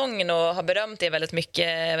här säsongen och har berömt det väldigt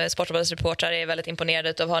mycket. Sportbladets reportrar är väldigt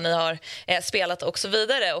imponerade av hur ni har spelat och så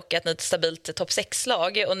vidare, och att ni är ett stabilt topp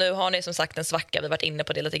 6-lag. Och nu har ni som sagt en svacka, vi har varit inne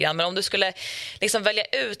på det lite grann. Men om du skulle liksom välja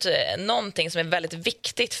ut någonting som är väldigt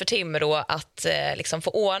viktigt för Timrå att liksom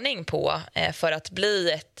få ordning på för att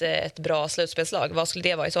bli ett bra slutspelslag, vad skulle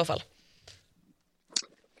det vara i så fall?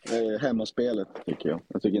 Hemmaspelet tycker jag.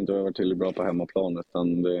 Jag tycker inte vi har varit tillräckligt bra på hemmaplan,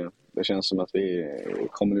 utan det känns som att vi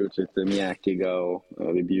kommer ut lite mjäkiga och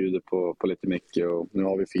vi bjuder på lite mycket, och nu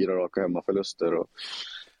har vi 4 raka hemmaförluster, och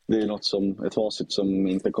det är något som ett facit som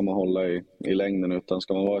inte kommer att hålla i längden, utan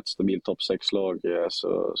ska man vara ett stabilt topp 6-lag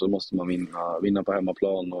så måste man vinna på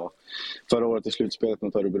hemmaplan. Och förra året i slutspelet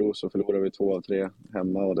mot Örebro så förlorade vi 2 av 3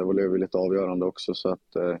 hemma, och det var lite avgörande också, så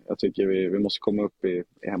att jag tycker vi måste komma upp i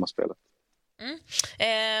hemmaspelet.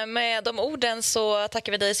 Med de orden så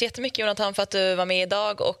tackar vi dig så jättemycket, Jonathan, för att du var med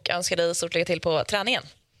idag och önskar dig stort lycka till på träningen.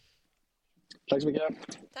 Tack så mycket.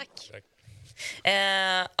 Tack.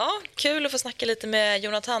 Ja, kul att få snacka lite med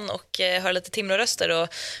Jonathan och höra lite Timrå-röster, och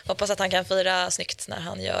hoppas att han kan fira snyggt när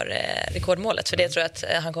han gör rekordmålet, för det tror jag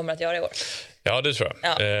att han kommer att göra i år. Ja, det tror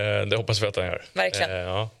jag. Ja. Det hoppas vi att han gör. Verkligen.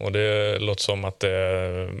 Ja, och det låter som att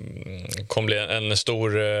det kommer bli en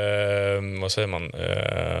stor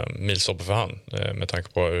milstolpe för han, med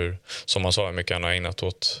tanke på hur, som man sa, hur mycket han har ägnat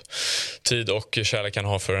åt tid och kärlek han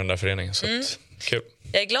har för den där föreningen. Så att, kul.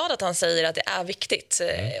 Jag är glad att han säger att det är viktigt.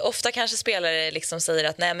 Ofta kanske spelare liksom säger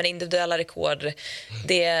att nej, men individuella rekord,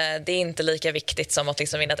 det är inte lika viktigt som att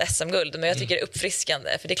liksom vinna ett SM-guld. Men jag tycker det är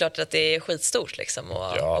uppfriskande, för det är klart att det är skitstort liksom,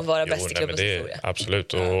 att vara bäst i klubbens historia.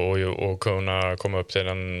 Absolut, och kunna komma upp till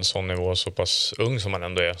en sån nivå så pass ung som man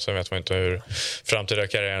ändå är. Sen vet man inte hur framtida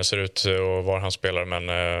karriären ser ut och var han spelar,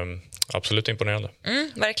 men absolut imponerande.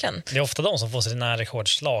 Verkligen. Det är ofta de som får sina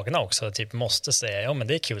rekord slagna också typ måste säga, ja men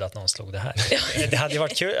det är kul att någon slog det här. Det hade ju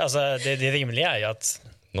varit kul, alltså det rimliga är ju att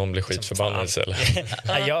någon blir skitförbannad eller?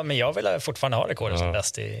 Ja, men jag vill fortfarande ha rekorden som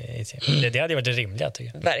bäst i det hade varit det rimliga,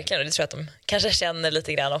 tycker jag. Verkligen, och det tror jag att de kanske känner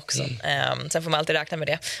lite grann också. Sen får man alltid räkna med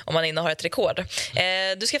det om man innehar ett rekord.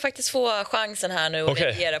 Du ska faktiskt få chansen här nu att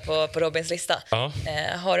reagera på Robins lista.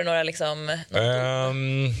 Har du några liksom...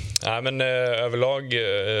 Nej, men överlag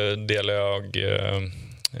delar jag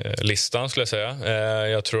listan, skulle jag säga.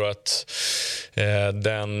 Jag tror att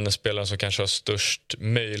den spelaren som kanske har störst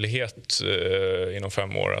möjlighet inom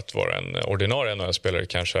 5 år att vara en ordinarie NHL-spelare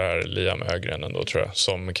kanske är Liam Ögren ändå, tror jag,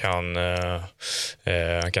 som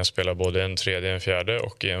han kan spela både en tredje, en fjärde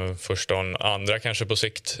och en första och en andra kanske på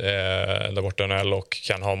sikt där borta i NHL, och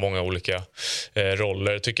kan ha många olika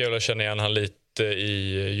roller. Tycker jag känner igen han lite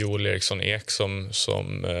i Joel Eriksson Ek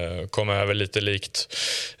som kom över lite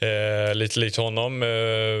likt honom,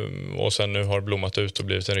 och sen nu har blommat ut och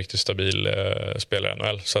blivit en riktigt stabil spelare i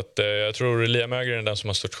NHL. Så att, jag tror Liam Ögren är den som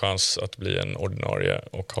har störst chans att bli en ordinarie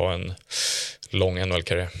och ha en lång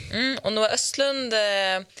NHL-karriär. Och Noah Östlund,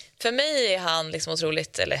 för mig är han liksom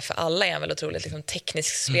otroligt, eller för alla är han väl otroligt liksom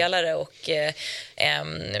teknisk spelare och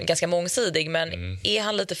ganska mångsidig, men är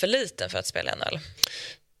han lite för liten för att spela NHL?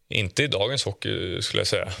 Inte i dagens hockey, skulle jag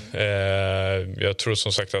säga. Jag tror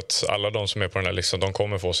som sagt att alla de som är på den här listan, de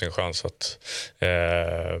kommer få sin chans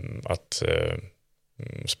att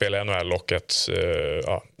spela NHL, och att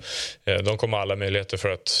de kommer alla möjligheter för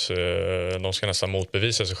att de ska nästan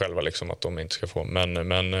motbevisa sig själva liksom, att de inte ska få.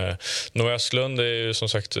 Men Noah Östlund är ju som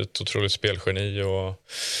sagt ett otroligt spelgeni och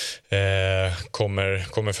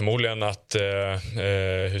kommer förmodligen att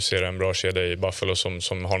husera en bra kedja i Buffalo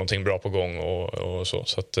som har någonting bra på gång och så.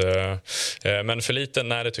 Så att, men för liten,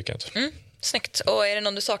 nej, det tycker jag inte. Snyggt. Och är det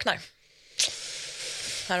någon du saknar?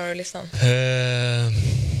 Här har du listan.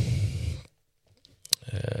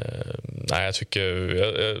 Nej, jag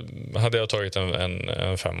tycker hade jag tagit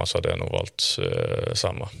en 5 så hade jag nog valt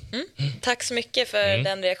samma. Tack så mycket för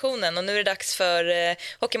den reaktionen, och nu är det dags för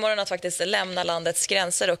Hockeymorgon att faktiskt lämna landets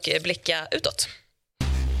gränser och blicka utåt.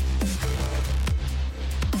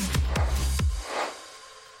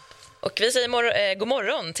 Och vi säger god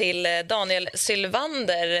morgon till Daniel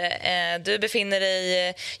Sylwander. Du befinner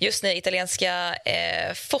dig just nu i italienska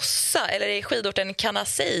Fossa, eller i skidorten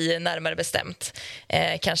Canasei närmare bestämt,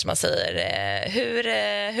 kanske man säger.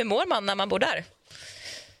 Hur mår man när man bor där?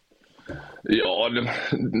 Ja,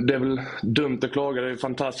 det är väl dumt att klaga. Det är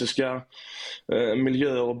fantastiska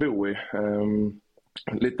miljöer att bo i.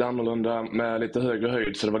 Lite annorlunda med lite högre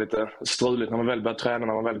höjd, så det var lite struligt när man väl började träna,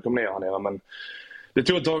 när man väl kom ner här nere. Men det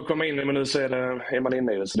tog ett tag att komma in, men nu så är man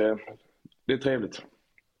inne i det, så det är trevligt.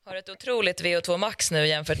 Har du ett otroligt VO2 max nu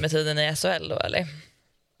jämfört med tiden i SHL då, eller?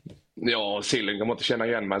 Ja, Cehlin kommer inte känna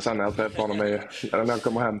igen mig sen när jag träffar honom när jag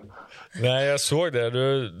kommer hem. Nej, jag såg det.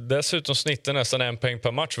 Du dessutom snittar nästan 1 poäng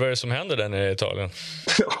per match. Vad är det som händer där nere i Italien?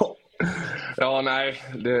 Ja, nej,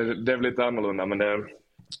 det är väl lite annorlunda, men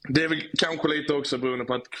det är väl kanske lite också beroende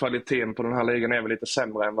på att kvaliteten på den här ligan är väl lite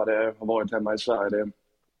sämre än vad det har varit hemma i Sverige.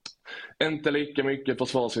 Det är inte lika mycket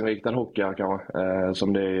försvarsinriktad hockey kanske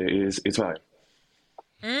som det är i Sverige.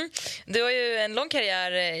 Du har ju en lång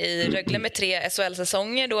karriär i Rögle med 3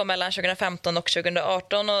 SHL-säsonger då mellan 2015 och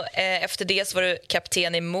 2018, och efter det så var du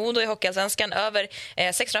kapten i Modo i Hockeyallsvenskan, över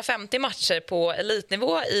 650 matcher på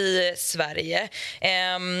elitnivå i Sverige.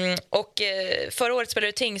 Och förra året spelade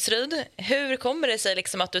du Tingsryd. Hur kommer det sig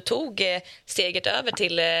liksom att du tog steget över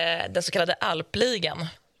till den så kallade ALP-ligan?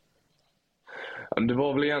 Det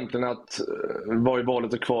var väl egentligen att var i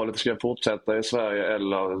valet och kvalet, ska jag fortsätta i Sverige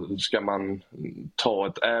eller ska man ta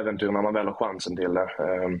ett äventyr när man väl har chansen till det.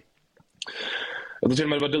 Jag tror till och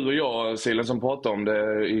med det var du och jag, Cehlin, som pratade om det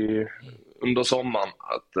under sommaren.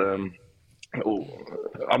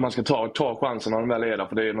 Att man ska ta chansen när man väl är där.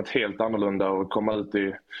 För det är något helt annorlunda att komma ut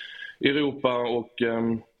i Europa och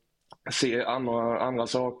se andra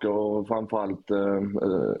saker och framförallt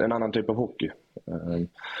en annan typ av hockey.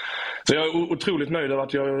 Så jag är otroligt nöjd över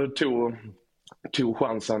att jag tog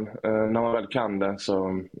chansen när man väl kan det.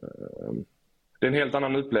 Så det är en helt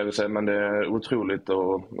annan upplevelse, men det är otroligt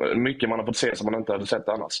och mycket man har fått se som man inte hade sett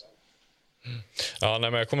annars. Ja,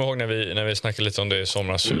 nej, men jag kommer ihåg när vi snackade lite om det i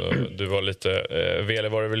somras. Du var lite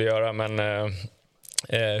velig vad du ville göra, men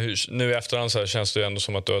nu i efterhand så känns det ju ändå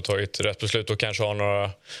som att du har tagit rätt beslut och kanske har några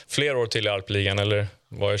fler år till i ALP-ligan, eller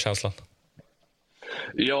vad är känslan?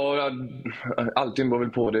 Ja, allting beror väl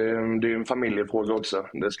på. Det är en familjefråga också.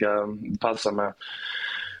 Det ska passa med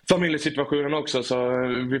familjesituationen också, så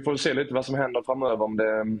vi får se lite vad som händer framöver. Om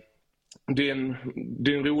det är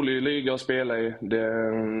en rolig liga att spela i. Det är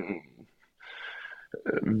en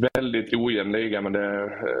väldigt ojämn liga, men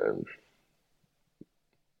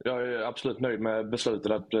jag är absolut nöjd med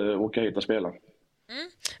beslutet att åka hit och spela.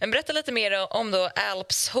 Men berätta lite mer om då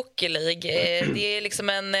ALPs Hockey League. Det är liksom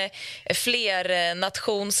en fler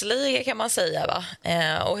nationsliga kan man säga, va?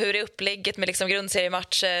 Och hur är upplägget med liksom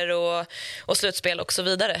grundseriematcher och slutspel och så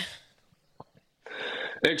vidare?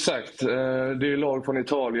 Exakt. Det är lag från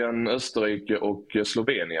Italien, Österrike och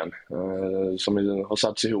Slovenien som har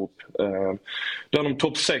satts ihop. Där de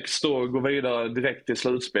topp 6 då går vidare direkt till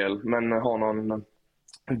slutspel, men har någon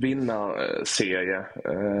vinnarserie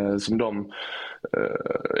som de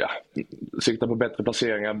siktar på bättre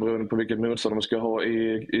placeringar beroende på vilket motstånd de ska ha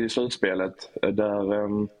i slutspelet.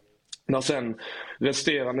 När sen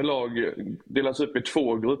resterande lag delas upp i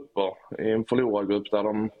 2 grupper, i en förlorargrupp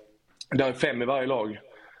där är 5 i varje lag.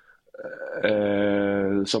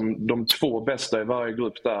 Som de 2 bästa i varje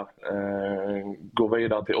grupp där går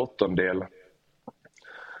vidare till 8:ondel.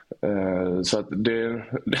 Så att det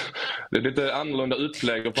är lite annorlunda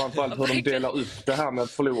upplägg och framförallt hur de delar upp det här med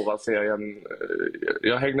att förlora serien.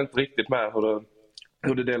 Jag hängde inte riktigt med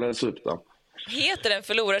hur det delades upp där. Heter den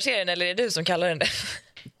förlorarserien eller är det du som kallar den det?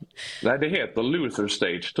 Nej, det heter Loser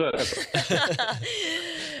Stage, tror jag det heter.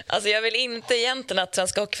 Alltså jag vill inte egentligen att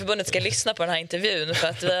Svenska Hockeyförbundet ska lyssna på den här intervjun, för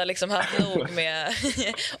att vi har liksom haft nog med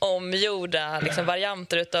omgjorda liksom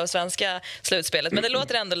varianter av svenska slutspelet. Men det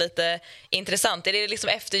låter ändå lite intressant. Är det liksom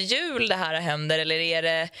efter jul det här händer, eller är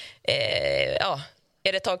det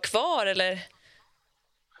är det ett tag kvar eller?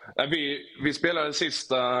 Vi spelade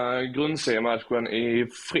sista grundseriematchen i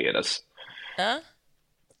fredags. Ja.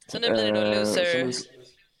 Så nu blir det då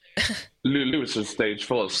loser stage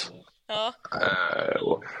för oss. Ja.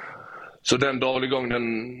 Så den drar igång den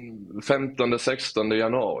 15-16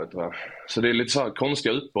 januari, tror jag. Så det är lite så här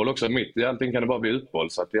konstiga uppehåll också. Mitt i allting kan det bara bli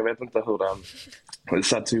uppehåll, så att jag vet inte hur den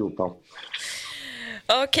satts ihop här.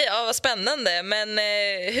 Okej, vad spännande. Men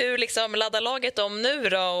hur liksom laddar laget om nu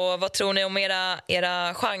då? Och vad tror ni om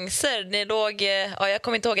era chanser? Ni låg, jag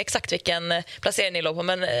kommer inte ihåg exakt vilken placering ni låg på,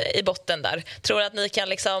 men i botten där. Tror ni att ni kan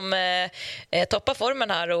liksom toppa formen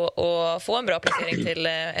här och få en bra placering till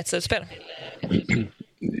ett slutspel?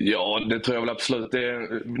 Ja, det tror jag väl absolut.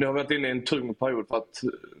 Nu har vi varit inne i en tung period, för att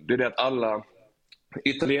det är det att alla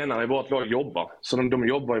italienare i vårt lag jobbar. Så de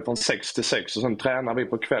jobbar ju från 6 till 6 och sen tränar vi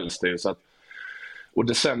på kvällstid. Så att, och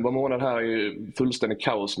december månad här är fullständigt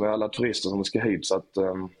kaos med alla turister som ska hit. Så att det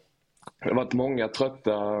har varit många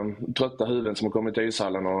trötta huvuden som har kommit till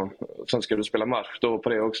ishallen, och sen ska du spela match då på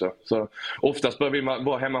det också. Så oftast börjar vi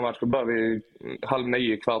vara hemmamatch och börjar vi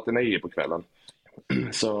 8:30, 8:45 på kvällen.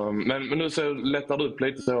 Så, men nu så lättar det upp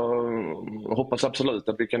lite, så jag hoppas absolut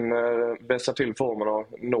att vi kan vässa till formen och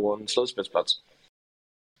nå en slutspelsplats.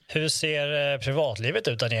 Hur ser privatlivet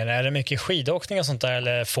ut där nere? Är det mycket skidåkning och sånt där,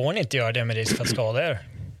 eller får ni inte göra det med risk för att skada er?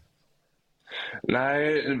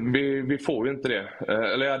 Nej, vi får ju inte det.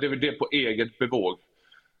 Eller ja, det är det på eget bevåg.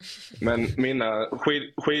 Men mina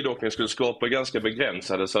skidåkningskunskaper är ganska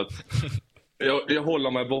begränsade, så att jag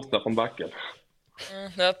håller mig borta från backen.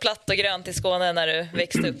 Det var platt och grönt i Skåne när du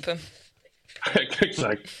växte upp.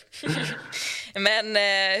 Exakt. Men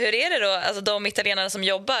hur är det då? Alltså de italienarna som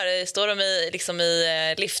jobbar, står de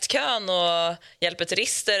i liftkön och hjälper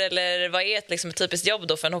turister, eller vad är ett typiskt jobb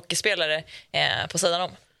då för en hockeyspelare på sidan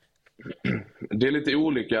om? Det är lite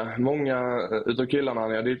olika. Många utav killarna,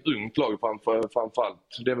 det är ett ungt lag framförallt.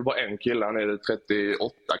 Det är väl bara en kille, han är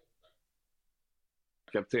 38,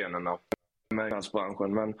 kaptenerna med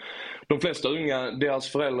branschen. Men de flesta unga,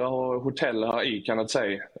 deras föräldrar har hotell här i, kan jag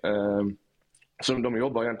säga. Så de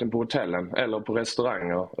jobbar egentligen på hotellen eller på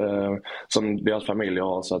restauranger som deras familjer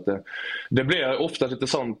har. Så att det blir ofta lite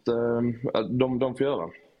sånt de får göra.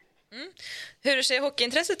 Hur ser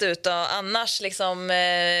hockeyintresset ut då annars liksom,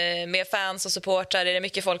 med fans och supportrar? Är det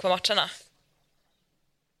mycket folk på matcherna?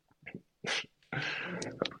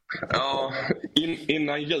 Ja,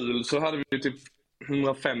 innan jul så hade vi typ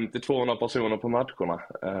 150-200 personer på matcherna.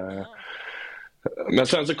 Men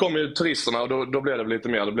sen så kom ju turisterna och då blev det väl lite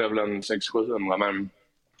mer. Det blev väl en 600-700. Men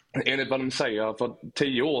enligt vad de säger, för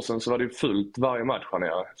 10 år sedan så var det fullt varje match här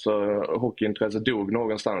nere. Så hockeyintresset dog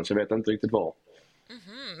någonstans. Jag vet inte riktigt var.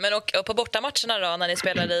 Men och på bortamatcherna då, när ni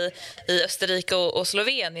spelar i Österrike och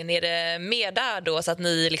Slovenien, är det mer där då så att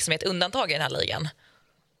ni liksom är ett undantag i den här ligan?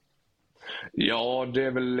 Ja, det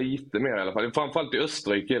är väl lite mer i alla fall. Framförallt i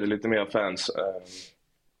Österrike är det lite mer fans.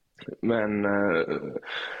 Men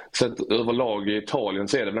sett överlag i Italien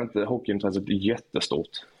så är det väl inte hockeyintresset jättestort.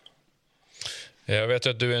 Jag vet ju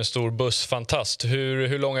att du är en stor bussfantast.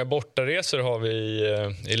 Hur långa bortaresor har vi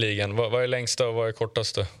i ligan? Vad är längsta och vad är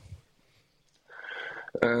kortaste?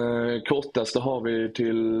 Kortaste har vi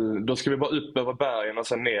till... Då ska vi bara upp över bergen och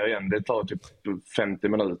sen ner igen. Det tar typ 50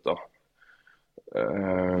 minuter.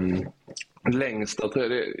 Längsta tror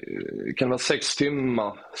jag det kan vara 6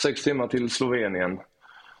 timmar. 6 timmar till Slovenien.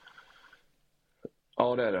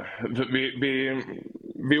 Ja, det är det.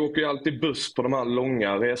 Vi åker ju alltid buss på de här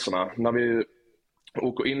långa resorna. När vi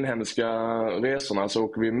åker inhemska resorna så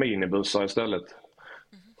åker vi minibussar istället.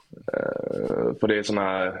 För det är såna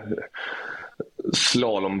här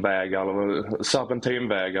slalomvägar eller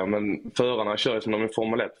serpentinvägar, men förarna kör som de är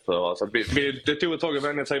Formel 1-förare. Så det tog ett tag att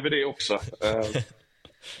vänja sig vid det också.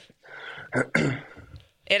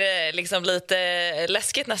 Är det liksom lite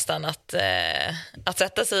läskigt nästan att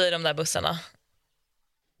sätta sig i de där bussarna?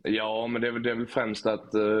 Ja, men det är väl främst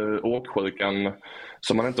att åksjukan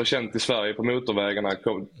som man inte har känt i Sverige på motorvägarna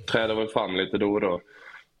träder väl fram lite då och då.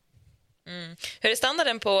 Hur är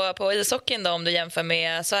standarden på ishockeyn då, om du jämför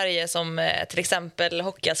med Sverige som till exempel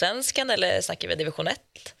Hockeyallsvenskan, eller snackar vi division 1?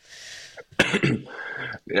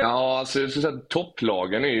 Ja, alltså jag skulle säga att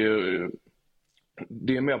topplagen är ju...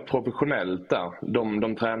 Det är mer professionellt där.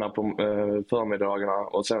 De tränar på förmiddagarna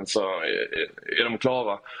och sen så är de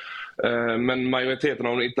klara. Men majoriteten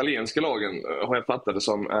av de italienska lagen har jag fattat det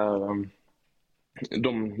som är...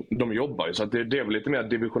 De jobbar ju, så att det är väl lite mer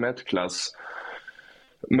division 1-klass.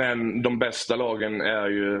 Men de bästa lagen är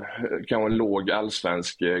ju kanske en låg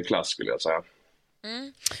allsvensk klass skulle jag säga.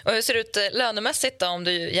 Och hur ser det ut lönemässigt då, om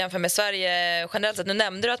du jämför med Sverige generellt sett? Nu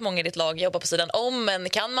nämnde du att många i ditt lag jobbar på sidan om, men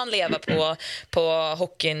kan man leva på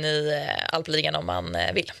hockeyn i ALP-ligan om man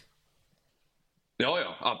vill?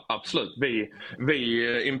 Ja, absolut.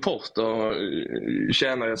 Vi importer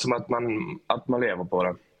tjänar det som att man lever på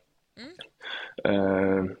det.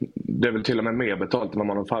 Det är väl till och med mer betalt än vad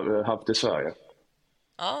man har haft i Sverige.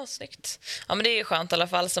 Ja, snyggt. Ja, men det är ju skönt i alla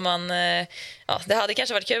fall. Så det hade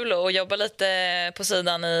kanske varit kul att jobba lite på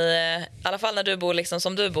sidan i alla fall när du bor liksom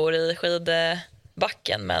som du bor i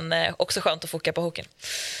skidbacken, men också skönt att foka på hockeyn.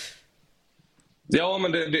 Ja,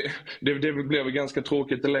 men det blev ganska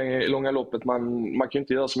tråkigt i långa loppet. Man kan ju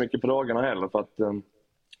inte göra så mycket på dagarna heller för att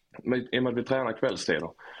i och med att vi tränar kvällstider.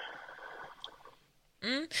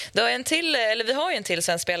 Vi har ju en till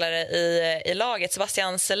svensk spelare i laget,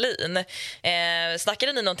 Cehlin.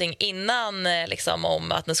 Snackade ni någonting innan liksom,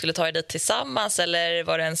 om att ni skulle ta er dit tillsammans, eller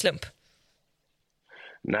var det en slump?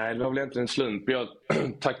 Nej, det var väl egentligen en slump. Jag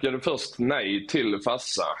tackade först nej till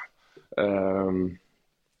Fassa.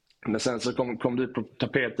 Men sen så kom det på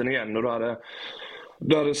tapeten igen och då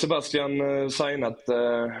hade Sebastian signat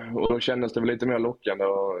och då kändes det väl lite mer lockande,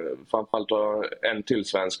 och framförallt en till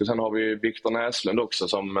svensk. Och sen har vi Victor Näslund också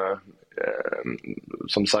som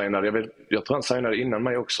signade. Jag tror han signade innan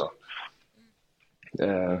mig också.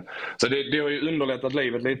 Så det har ju underlättat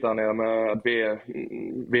livet lite här nere med att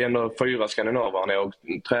vi är ändå 4 skandinaver här nere, och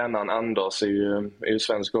tränaren Anders är ju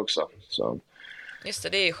svensk också. Så.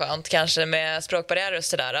 Just det är ju skönt kanske med språkbarriärer och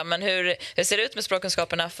sådär. Men hur ser det ut med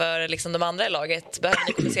språkkunskaperna för liksom, de andra i laget? Behöver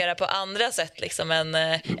ni kommunicera på andra sätt liksom,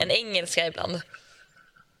 än engelska ibland?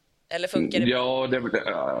 Eller funkar det?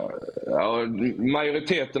 Ja,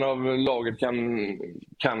 majoriteten av laget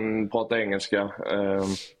kan prata engelska.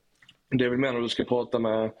 Det är väl mer när du ska prata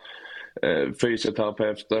med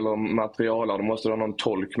fysioterapeut eller materialare. Då måste du ha någon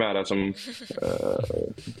tolk med dig som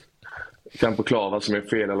kan förklara vad som är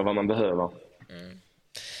fel eller vad man behöver.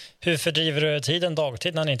 Hur fördriver du tiden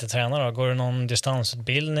dagtid när ni inte tränar då? Går du någon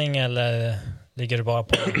distansutbildning eller ligger du bara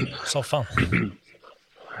på soffan?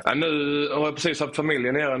 Ja, nu har jag precis haft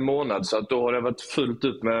familjen nere en månad, så att då har det varit fullt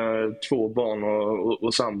upp med 2 barn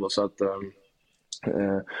och sambo, så att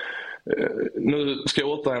nu ska jag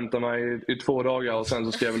återhämta mig i 2 dagar och sen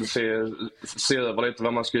så ska jag väl se över lite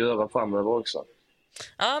vad man ska göra framöver också.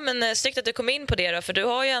 Ja, men snyggt att du kom in på det då, för du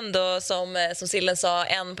har ju ändå som Cehlin sa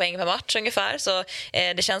 1 poäng per match ungefär, så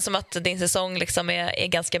det känns som att din säsong liksom är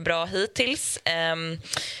ganska bra hittills.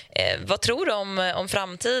 Vad tror du om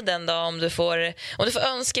framtiden då, om du får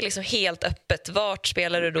önska liksom helt öppet, vart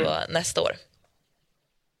spelar du då nästa år?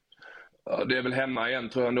 Ja, det är väl hemma igen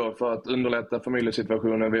tror jag ändå, för att underlätta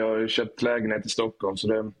familjesituationen. Vi har ju köpt lägenhet i Stockholm,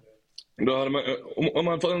 så då hade man, om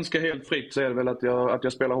man får önska helt fritt så är det väl att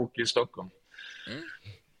jag spelar hockey i Stockholm.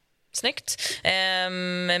 Snyggt.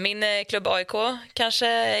 Min klubb AIK kanske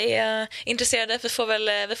är intresserade. Vi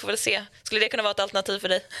får väl se. Skulle det kunna vara ett alternativ för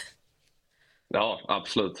dig? Ja,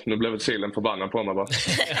 absolut. Nu blev Cehlin förbannad på mig bara.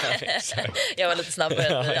 Jag var lite snabbare.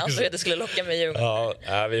 Jag ansåg att det skulle locka mig.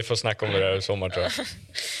 Ja, vi får snacka om det där i sommar tror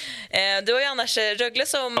jag. Du har ju annars Rögle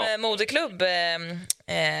som moderklubb.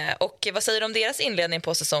 Och vad säger du om deras inledning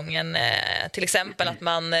på säsongen? Till exempel att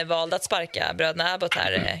man valde att sparka bröderna Abbott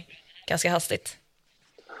här ganska hastigt.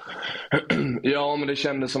 Ja, men det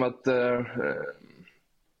kändes som att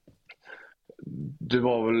det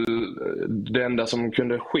var väl det enda som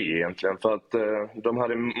kunde ske egentligen. För att de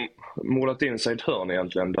hade målat in sig i ett hörn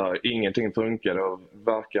egentligen där ingenting funkade. Och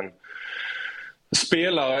varken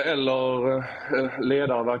spelare eller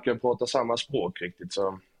ledare verkar prata samma språk riktigt.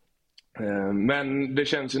 Så. Men det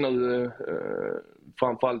känns ju nu,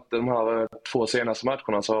 framförallt de här 2 senaste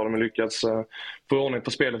matcherna, så har de lyckats få ordning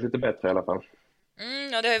på spelet lite bättre i alla fall.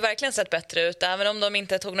 Ja, det har ju verkligen sett bättre ut. Även om de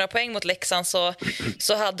inte tog några poäng mot Leksand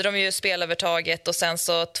så hade de ju spelövertaget, och sen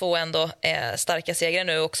så 2 ändå starka segrar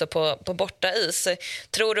nu också på borta is.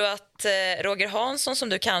 Tror du att Roger Hansson, som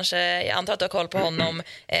du kanske, jag antar att du har koll på honom,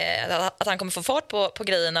 att han kommer få fart på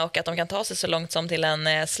grejerna och att de kan ta sig så långt som till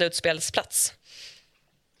en slutspelsplats?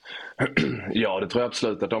 Ja, det tror jag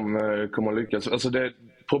absolut att de kommer att lyckas. Alltså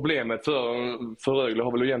problemet för Rögle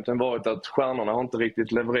har väl egentligen varit att stjärnorna har inte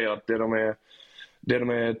riktigt levererat det de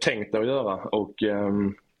är tänkta att göra. Och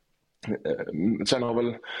sen har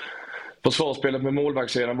väl försvarsspelet med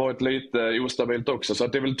målvaktssidan varit lite ostabilt också. Så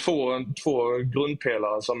att det är väl två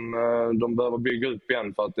grundpelare som de behöver bygga upp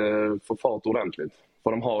igen för att få fart ordentligt.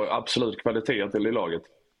 För de har absolut kvaliteter till i laget.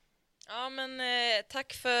 Ja, men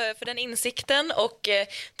tack för den insikten, och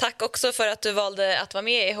tack också för att du valde att vara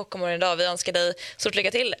med i Hockeymorgon idag. Vi önskar dig stort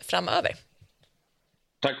lycka till framöver.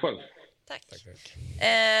 Tack själv. Tack.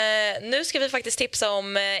 Nu ska vi faktiskt tipsa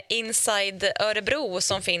om Inside Örebro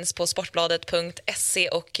som finns på sportbladet.se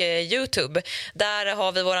och YouTube. Där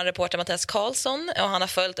har vi vår reporter Mattias Karlsson, och han har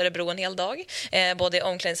följt Örebro en hel dag, både i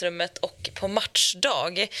omklädningsrummet och på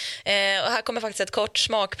matchdag. Och här kommer faktiskt ett kort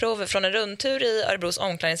smakprov från en rundtur i Örebros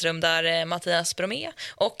omklädningsrum där Mattias Bromé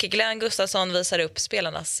och Glenn Gustafsson visar upp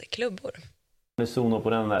spelarnas klubbor. Zoner på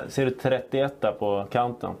den där. Ser du 31 på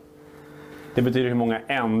kanten? Det betyder hur många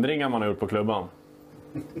ändringar man har gjort på klubban.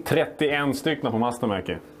 31 stycken på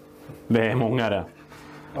mastermärke. Det är många det.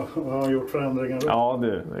 Vad har han gjort för ändringar då? Ja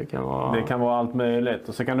du, det kan vara allt möjligt.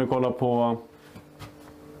 Och så kan du kolla på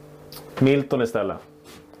Milton istället.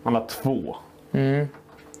 Han har 2.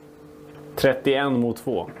 31 mot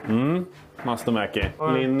 2. Mastermärke.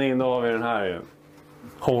 Linning, då har vi den här ju.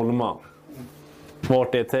 Holma.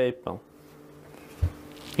 Vart är tejpen?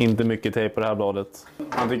 Inte mycket tejp på det här bladet.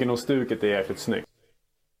 Han tycker nog stuket är jäkligt snyggt.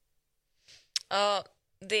 Ja,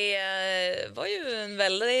 det var ju en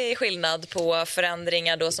väldig skillnad på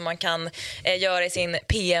förändringar då som man kan göra i sin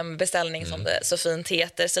PM-beställning som det så fint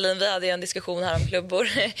heter. Cehlin, vi hade ju en diskussion här om klubbor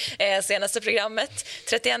senaste programmet.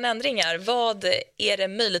 31 ändringar, vad är det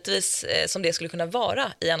möjligtvis som det skulle kunna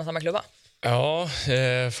vara i en och samma klubba? Ja,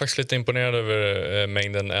 faktiskt lite imponerad över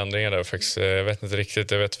mängden ändringar där faktiskt. Jag vet inte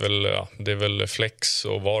riktigt, jag vet väl, det är väl flex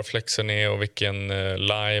och var flexen är och vilken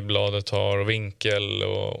lie bladet har och vinkel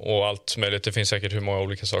och allt möjligt. Det finns säkert hur många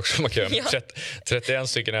olika saker som man kan göra. Ja. 31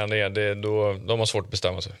 stycken ändringar, de har svårt att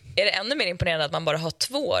bestämma sig. Är det ännu mer imponerande att man bara har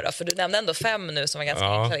 2 då? För du nämnde ändå 5 nu som var ganska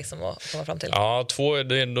enkla liksom att komma fram till. Ja, 2,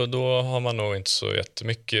 då har man nog inte så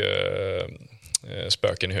jättemycket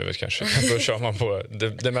spöken i huvudet kanske. Då kör man på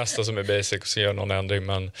det mesta som är basic och så gör någon ändring.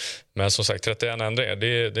 Men som sagt, 31 ändringar,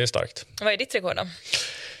 det är starkt. Vad är ditt rekord då?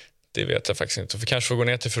 Det vet jag faktiskt inte. Vi kanske får gå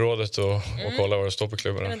ner till förrådet och kolla vad det står på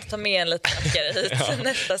klubbarna. Kan vi inte ta med en liten ackare hit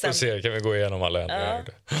nästa sen? Se, kan vi gå igenom alla ändringar.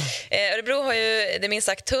 Örebro har ju det minst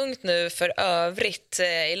sagt tungt nu för övrigt.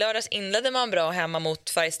 I lördags inledde man bra hemma mot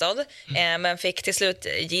Färjestad, men fick till slut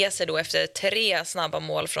ge sig då efter 3 snabba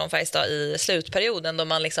mål från Färjestad i slutperioden då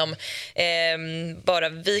man liksom bara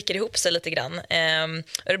viker ihop sig lite grann.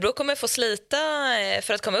 Örebro kommer få slita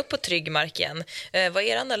för att komma upp på trygg mark igen. Vad är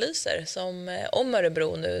era analyser om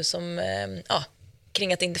Örebro nu som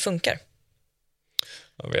kring att det inte funkar?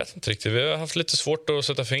 Jag vet inte riktigt. Vi har haft lite svårt att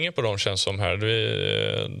sätta finger på dem, känns som här.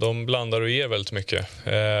 De blandar och ger väldigt mycket.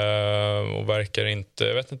 Och verkar inte...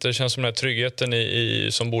 Jag vet inte, det känns som den här tryggheten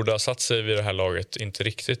som borde ha satt sig vid det här laget inte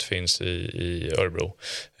riktigt finns i Örebro.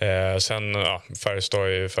 Sen, Färjestad är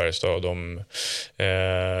ju Färjestad och de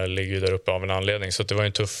ligger ju där uppe av en anledning. Så det var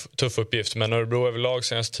en tuff uppgift. Men Örebro överlag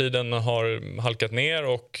senaste tiden har halkat ner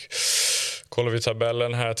och... Kollar vi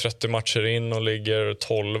tabellen här, 30 matcher in och ligger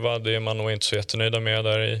 12. Det är man nog inte så jättenöjda med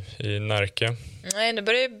där i Närke. Nej, det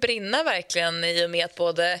börjar ju brinna verkligen i och med att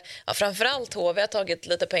både, framförallt HV har tagit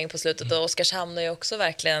lite poäng på slutet och Oskarshamn har ju också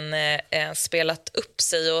verkligen spelat upp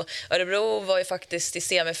sig. Och Örebro var ju faktiskt i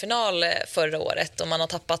semifinal förra året och man har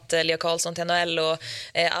tappat Leo Karlsson till NHL och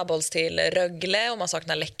Abols till Rögle och man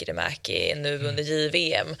saknar Lekkerimäki nu under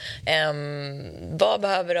JVM. Vad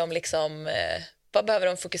behöver de liksom... Vad behöver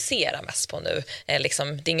de fokusera mest på nu? Det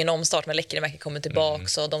är ingen omstart, men Lekkerimäki kommer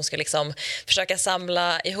tillbaka och de ska försöka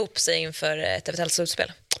samla ihop sig inför ett eventuellt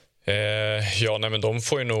slutspel. Men de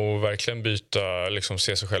får ju nog verkligen byta,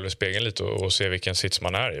 se sig själv i spegeln lite och se vilken sits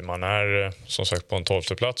man är i. Man är som sagt på en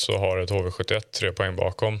 12:e plats och har ett HV71 3 poäng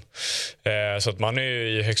bakom. Så att man är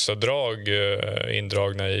ju i högsta drag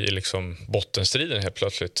indragna i bottenstriden helt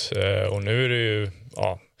plötsligt. Och nu är det ju...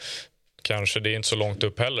 Kanske det är inte så långt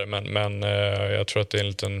upp heller, men jag tror att det är en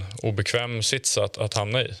liten obekväm sits att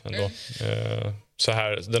hamna i ändå. Så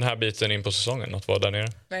här, den här biten in på säsongen, att vara där nere.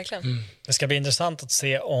 Verkligen. Det ska bli intressant att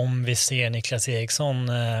se om vi ser Niklas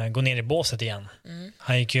Eriksson gå ner i båset igen.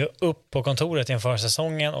 Han gick ju upp på kontoret inför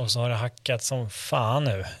säsongen och så har det hackat som fan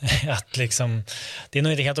nu. Att det är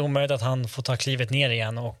nog inte helt omöjligt att han får ta klivet ner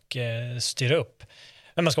igen och styra upp.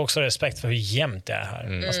 Men man ska också ha respekt för hur jämnt det är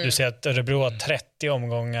här. Alltså, du ser att Örebro har 30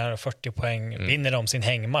 omgångar och 40 poäng. Vinner de sin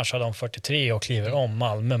hängmatch har de 43 och kliver om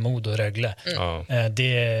Malmö, Modo och Rögle.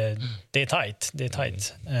 Det är tajt. Det är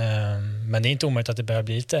tajt. Men det är inte omöjligt att det börjar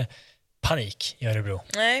bli lite panik i Örebro.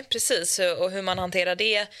 Nej, precis. Och hur man hanterar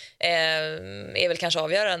det är väl kanske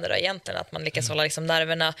avgörande då, egentligen, att man lyckas hålla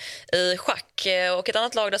nerverna i schack. Och ett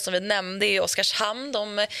annat lag då, som vi nämnde är Oskarshamn.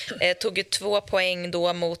 De tog ju 2 poäng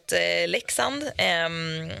då mot Leksand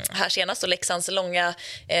här senast, och Leksands långa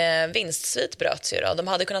vinstsvit bröts ju då. De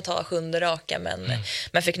hade kunnat ta 7:e raka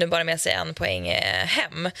men fick nu bara med sig 1 poäng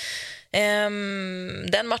hem.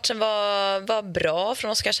 Den matchen var bra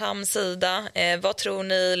från Oskarshamns sida. Vad tror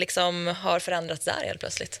ni har förändrats där helt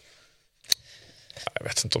plötsligt? Jag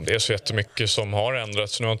vet inte om det är så jättemycket som har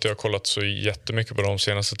ändrats. Nu har inte jag kollat så jättemycket på de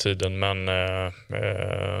senaste tiden, men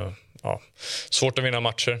svårt att vinna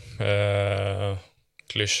matcher.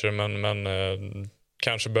 Klyschor, men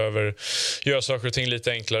kanske behöver göra saker och ting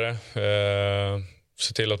lite enklare.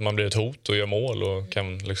 Se till att man blir ett hot och gör mål och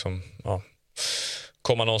kan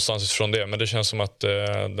komma någonstans ifrån det. Men det känns som att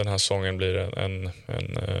den här säsongen blir en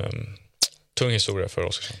tung historia för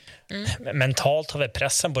oss. Mentalt har väl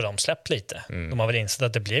pressen på dem släppt lite. De har väl insett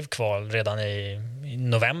att det blev kval redan i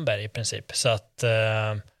november i princip. Så att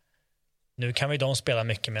nu kan vi de spela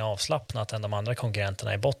mycket mer avslappnat än de andra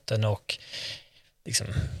konkurrenterna i botten. Och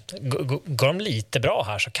går de lite bra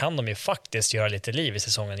här så kan de ju faktiskt göra lite liv i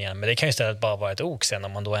säsongen igen. Men det kan ju istället bara vara ett ok sen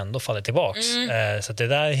om man då ändå faller tillbaks. Så att det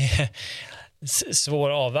där är svår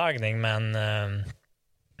avvägning, men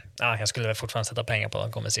jag skulle väl fortfarande sätta pengar på att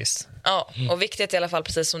de kommer sist. Ja, och viktigt i alla fall,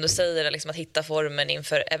 precis som du säger, att hitta formen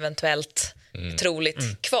inför eventuellt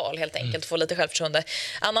troligt kval, helt enkelt. Få lite självförtroende.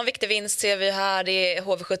 Annan viktig vinst ser vi här, det är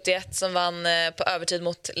HV71 som vann på övertid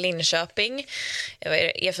mot Linköping.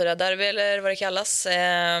 E4-derby eller vad det kallas.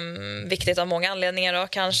 Viktigt av många anledningar då,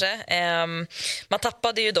 kanske. Man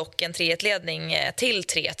tappade ju dock en 3-1-ledning till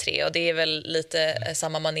 3-3, och det är väl lite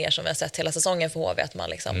samma manér som vi har sett hela säsongen för HV, att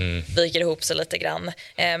man viker ihop sig lite grann.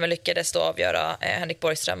 Men lyckades då avgöra. Henrik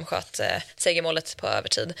Borgström sköt segermålet på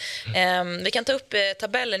övertid. Vi kan ta upp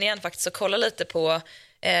tabellen igen faktiskt och kolla lite på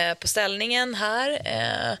ställningen här.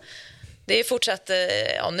 Det är fortsatt,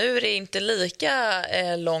 nu är det inte lika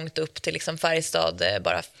långt upp till Färjestad,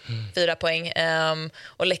 bara 4 poäng.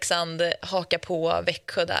 Och Leksand hakar på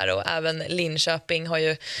Växjö där, och även Linköping har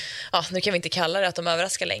ju, nu kan vi inte kalla det att de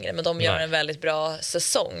överraskar längre, men de gör en väldigt bra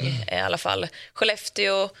säsong i alla fall.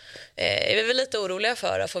 Skellefteå är vi väl lite oroliga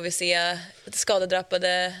för, får vi se lite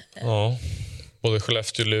skadedrappade. Ja. Både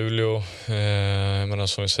Skellefteå och Luleå, men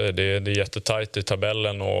som vi säger, det är jättetajt i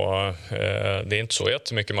tabellen, och det är inte så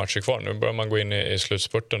jättemycket matcher kvar. Nu börjar man gå in i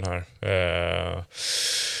slutspurten här.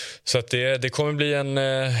 Så att det kommer bli en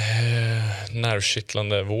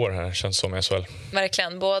nervkittlande vår här, känns som i SHL.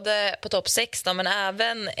 Verkligen, både på topp 6 men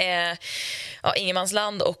även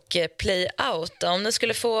ingenmansland och play-out. Om ni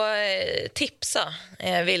skulle få tipsa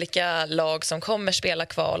vilka lag som kommer spela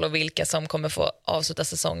kval och vilka som kommer få avsluta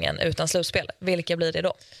säsongen utan slutspel, vilka blir det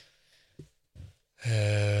då?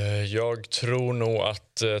 Jag tror nog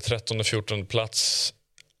att 13-14 plats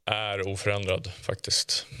är oförändrad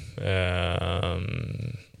faktiskt.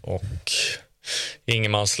 Och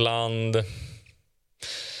ingenmansland.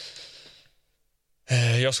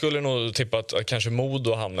 Jag skulle nog tippa att kanske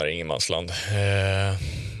Modo hamnar i ingenmansland.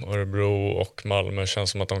 Örebro och Malmö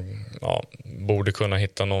känns som att de borde kunna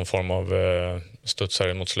hitta någon form av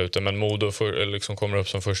studsare mot slutet. Men Modo liksom kommer upp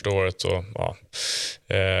som första året. Och,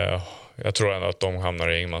 jag tror ändå att de hamnar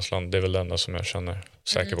i ingenmansland. Det är väl det enda som jag känner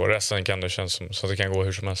säker på. Resten kan det kännas som så att det kan gå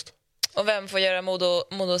hur som helst. Och vem får göra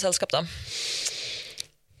Modo sällskap då?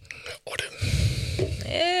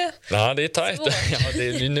 Det är tajt.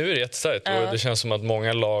 Nu är det jättetajt. Och det känns som att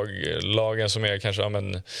många lagen som är kanske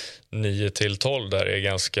 9-12 där är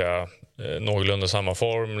ganska någorlunda samma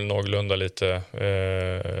form, någorlunda lite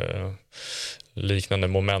liknande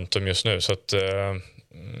momentum just nu. Så att jag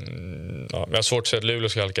har svårt att säga att Luleå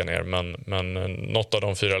ska halka ner, men något av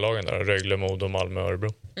de 4 lagen där, Rögle, Modo, Malmö och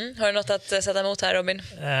Örebro. Har du något att sätta emot här, Robin?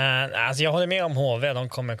 Alltså jag håller med om HV, de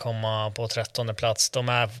kommer komma på 13:e plats.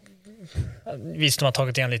 Visst, de har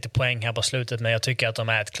tagit igen lite poäng här på slutet, men jag tycker att de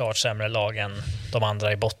är ett klart sämre lag än de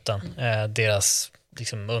andra i botten. Deras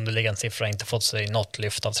liksom underliggande siffror har inte fått sig något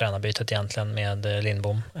lyft av tränarbytet egentligen med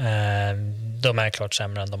Lindbom. De är klart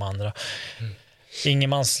sämre än de andra.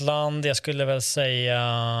 Ingenmansland, jag skulle väl säga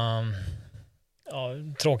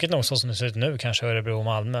tråkigt nog så som det ser ut nu, kanske Örebro och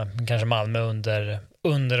Malmö. Kanske Malmö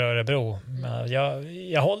under Örebro.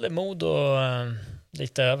 Jag håller Modo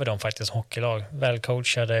lite över dem faktiskt, hockeylag.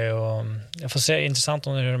 Välcoachade och jag får se, intressant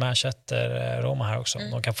om hur de ersätter Roma här också.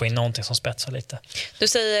 De kan få in någonting som spetsar lite. Du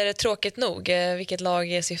säger tråkigt nog. Vilket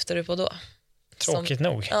lag syftar du på då? Tråkigt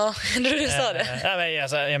nog. Ja, du sa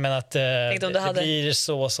det. Jag menar att det blir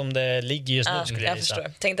så som det ligger just nu, skulle jag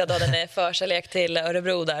förstår. Tänkte att du hade en förkärlek till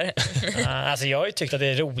Örebro där. Alltså jag har ju tyckt att det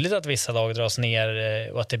är roligt att vissa lag dras ner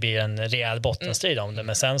och att det blir en rejäl bottenstrid om det.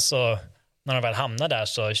 Men sen så, när de väl hamnar där,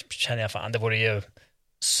 så känner jag fan, det vore ju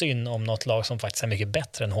synd om något lag som faktiskt är mycket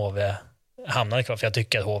bättre än HV hamnar kvar. För jag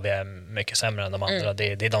tycker att HV är mycket sämre än de andra.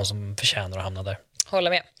 Det är de som förtjänar att hamna där. Håller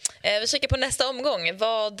med. Vi kikar på nästa omgång.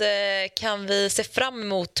 Vad kan vi se fram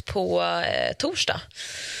emot på torsdag?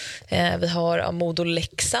 Vi har Modo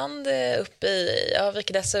Leksand uppe i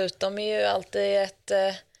vilket dessutom är ju alltid ett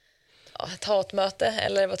hatmöte,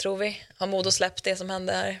 eller vad tror vi? Har Modo släppt det som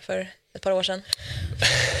hände här för ett par år sedan?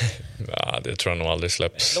 Det tror jag nog aldrig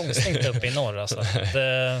släpps. Långstängt upp i norr alltså.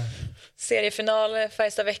 Seriefinal,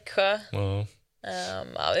 Färjestad-Växjö.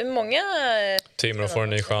 Många... Timrås får en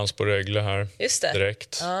ny chans på Rögle här. Just det.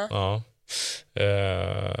 Direkt.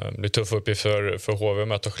 Det blir tuff uppgift för HV att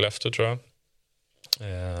möta Skellefteå, tror jag.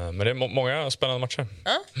 Men det är många spännande matcher.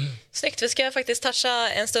 Snyggt. Vi ska faktiskt toucha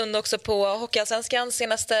en stund också på Hockeyallsvenskans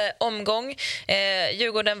senaste omgång.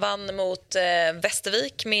 Djurgården vann mot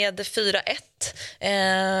Västervik med 4-1.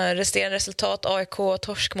 Resterande resultat: AIK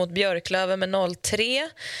torsk mot Björklöven med 0-3.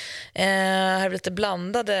 Här är lite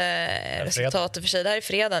blandade resultat för sig. Det här är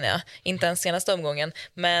fredagen, inte ens senaste omgången,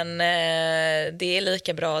 men det är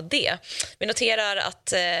lika bra det. Vi noterar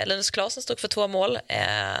att Linus Klasen stod för 2 mål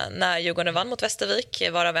när Djurgården vann mot Västervik,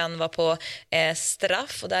 varav en var på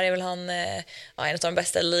straff, och där är väl han en av de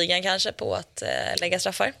bästa i ligan kanske på att lägga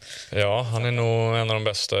straffar. Ja, han är nog en av de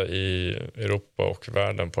bästa i Europa och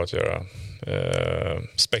världen på att göra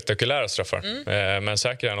spektakulära straffar. Men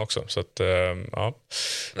säker är han också, så att, ja.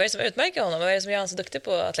 Vad är det som utmärker honom? Vad är det som gör han så duktig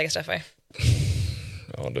på att lägga straffar?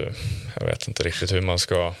 Jag vet inte riktigt hur man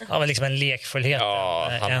ska... Ja, men liksom en lekfullhet.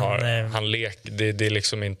 Ja, det är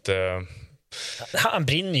liksom inte... Han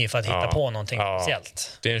brinner ju för att hitta på någonting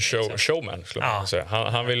speciellt. Det är en showman, skulle man säga.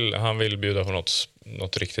 Han vill bjuda på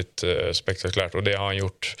något riktigt spektakulärt, och det har han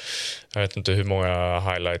gjort. Jag vet inte hur många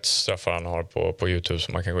highlights-straffar han har på YouTube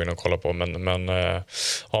som man kan gå in och kolla på, men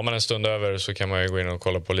har man en stund över så kan man ju gå in och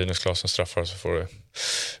kolla på Linus Klasens straffar, så får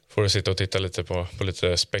du sitta och titta lite på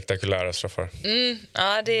lite spektakulära straffar.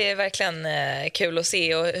 Ja, det är verkligen kul att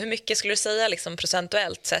se. Och hur mycket skulle du säga liksom,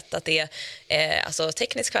 procentuellt sett att det är alltså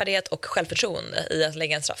teknisk färdighet och självförtroende i att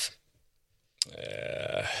lägga en straff?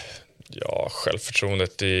 Ja,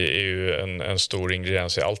 självförtroendet är ju en stor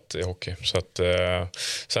ingrediens i allt i hockey. Så att,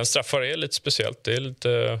 sen straffar är lite speciellt. Det är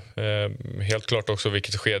lite helt klart också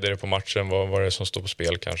vilket skede är det på matchen, vad det är som står på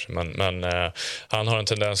spel kanske. Men han har en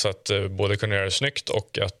tendens att både kunna göra det snyggt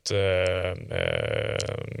och att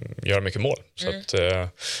göra mycket mål. Så att,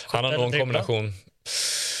 han har nog en kombination.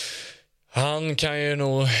 Han kan ju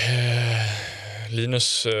nog...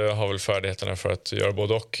 Linus har väl färdigheterna för att göra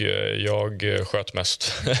både och. Jag sköt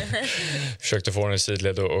mest. Försökte få den i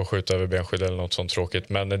sidled och skjuta över benskydd eller något sånt tråkigt.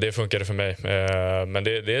 Men det funkade för mig. Men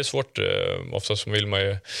det är svårt. Oftast vill man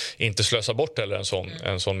ju inte slösa bort heller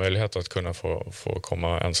en sån möjlighet att kunna få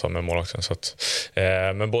komma ensam med målvakten. Så att,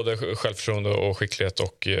 men både självförtroende och skicklighet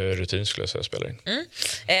och rutin skulle jag säga spelar in.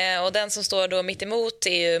 Och den som står då mitt emot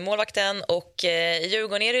är ju målvakten. Och i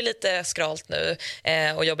Djurgården är det lite skralt nu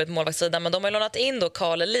och jobbigt på målvaktssidan. Men de har lånat in då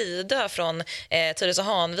Karl Lidö från Timrås och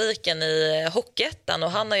Hanviken i Hockeyettan,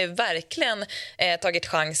 och han har ju verkligen tagit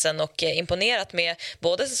chansen och imponerat med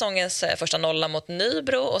både säsongens första nolla mot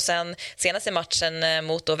Nybro och sen senast i matchen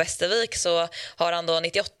mot då Västervik så har han då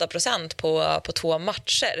 98% på 2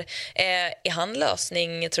 matcher. Är han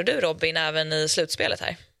lösning, tror du Robin, även i slutspelet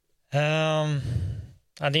här?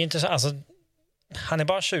 Ja, det är intressant. Alltså, han är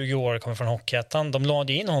bara 20 år, kommer från Hockeyettan. De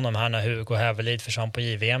lade in honom här när Hugo Hävelid försvann på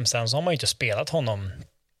JVM. Sen så har man ju inte spelat honom.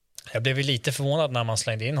 Jag blev lite förvånad när man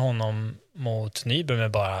slängde in honom mot Nybro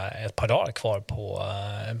med bara ett par dagar kvar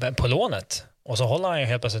på lånet. Och så håller han ju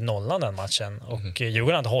helt plötsligt nollan den matchen. Och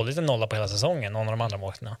Djurgården har inte hållit en nolla på hela säsongen, någon av de andra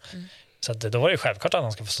målvakterna. Så att då var det ju självklart att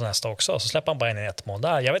han ska få stå nästa också. Så släpper han bara in ett mål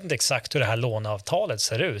där. Jag vet inte exakt hur det här låneavtalet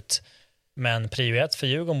ser ut. Men prio 1 för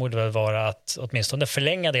Djurgården borde väl vara att åtminstone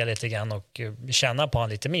förlänga det lite grann och känna på honom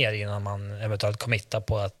lite mer innan man eventuellt committar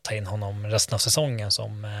på att ta in honom resten av säsongen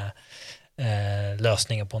som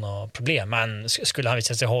lösningen på något problem. Men skulle han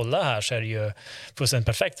visa sig hålla här så är det ju fullständigt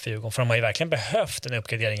perfekt för Djurgården, för de har ju verkligen behövt en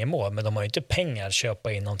uppgradering i mål, men de har ju inte pengar att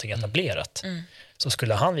köpa in någonting etablerat. Så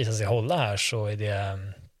skulle han visa sig hålla här så är det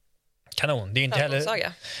kanon. Det är inte heller...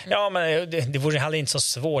 Ja, men det vore heller inte så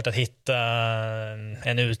svårt att hitta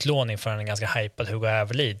en utlåning för en ganska hypad Hugo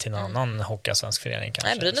Hävelid till någon annan hockeyallsvensk förening kanske.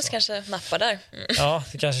 Nej, Brynäs kanske nappar där. Ja,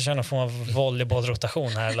 det kanske känner få en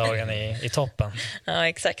volleybollrotation här lagen i toppen. Ja,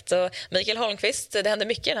 exakt. Och Mikael Holmqvist, det hände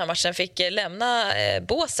mycket i den här matchen, fick lämna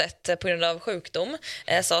båset på grund av sjukdom.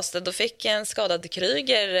 Sades det. Då fick en skadad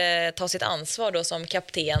Kryger ta sitt ansvar då som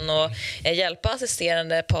kapten och hjälpa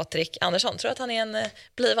assisterande Patrik Andersson. Tror att han är en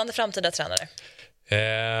blivande framtida tränare?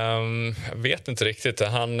 Jag vet inte riktigt.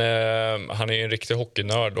 Han är ju en riktig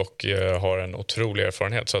hockeynörd och har en otrolig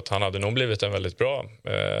erfarenhet, så att han hade nog blivit en väldigt bra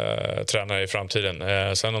tränare i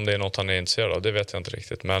framtiden. Sen om det är något han är intresserad av, det vet jag inte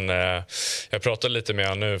riktigt. Men jag pratade lite med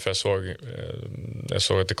honom nu, för jag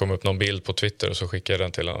såg att det kom upp någon bild på Twitter och så skickade jag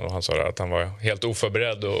den till honom och han sa att han var helt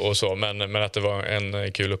oförberedd och så, men att det var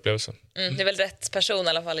en kul upplevelse. Det är väl rätt person i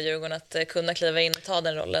alla fall i Djurgården att kunna kliva in och ta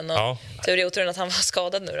den rollen. Och tur är oturen att han var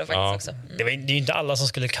skadad nu då, faktiskt också. Det är ju inte alla som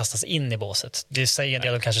skulle kastas in i båset. Det säger en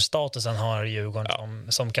del om kanske statusen har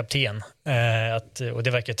Djurgården som kapten. Och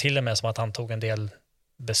det verkar till och med som att han tog en del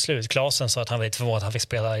beslut. Klasen sa att han var lite förvånad att han fick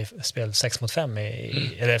spela i spel 6 mot 5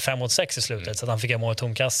 eller 5 mot 6 i slutet, så att han fick mål i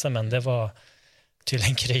tomkassen, men det var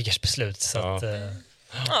tydligen Krygers beslut. Så att,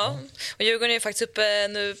 ja, och Djurgården är ju faktiskt uppe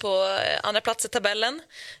nu på andra plats i tabellen.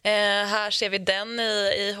 Här ser vi den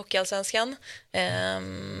i Hockeyallsvenskan.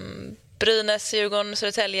 Brynäs, Djurgården,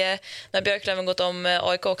 Södertälje, när Björklöven gått om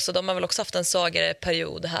AIK också, de har väl också haft en svagare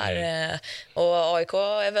period här. Och AIK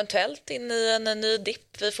eventuellt in i en ny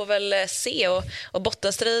dipp, vi får väl se. Och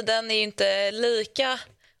bottenstriden är ju inte lika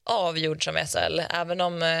avgjord som SHL, även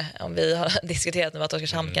om vi har diskuterat nu att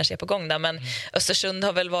Oskarshamn kanske är på gång där, men Östersund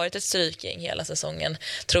har väl varit ett stryking hela säsongen.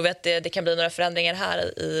 Tror vi att det kan bli några förändringar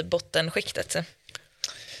här i bottenskiktet?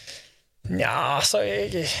 Ja, alltså,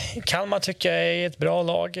 Kalmar tycker jag är ett bra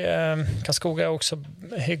lag. Karlskoga är också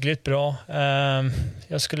hyggligt bra.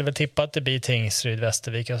 Jag skulle väl tippa att det blir Tingsryd,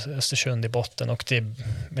 Västervik och Östersund i botten, och det,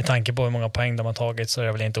 med tanke på hur många poäng de har tagit, så är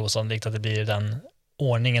det väl inte osannolikt att det blir den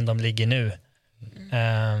ordningen de ligger nu.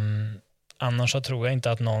 Annars så tror jag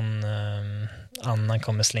inte att någon annan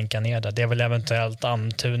kommer slinka ner där. Det är väl eventuellt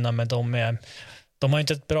Almtuna, men de har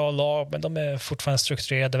inte ett bra lag, men de är fortfarande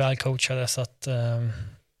strukturerade, välcoachade, så att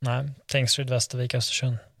nej, Tingsryd, Västervik,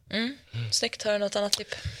 Östersund. Snyggt. Har du något annat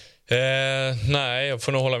tipp? Nej, jag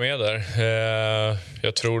får nog hålla med där.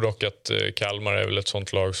 Jag tror dock att Kalmar är väl ett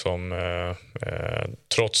sånt lag som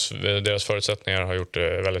trots deras förutsättningar har gjort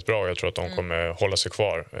det väldigt bra. Jag tror att de kommer hålla sig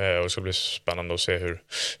kvar. Och det ska bli spännande att se hur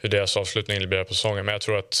deras avslutning blir på säsongen. Men jag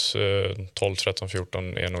tror att 12, 13,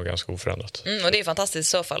 14 är nog ganska oförändrat. Och det är fantastiskt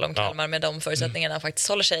i så fall om Kalmar med de förutsättningarna faktiskt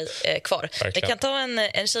håller sig kvar. Verkligen. Vi kan ta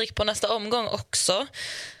en kik på nästa omgång också.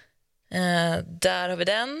 Där har vi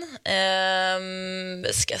den.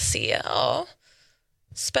 Ska se, ja.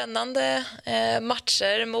 Spännande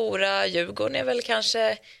matcher. Mora, Djurgården är väl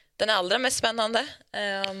kanske den allra mest spännande.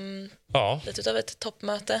 Lite av ett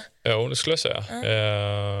toppmöte. Jo, det skulle jag säga.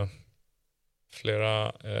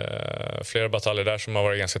 Flera bataljer där som har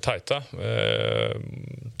varit ganska tajta,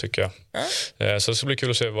 tycker jag. Så det ska bli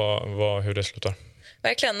kul att se hur det slutar.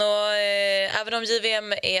 Verkligen, och även om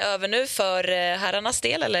JVM är över nu för herrarnas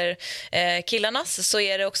del eller killarnas, så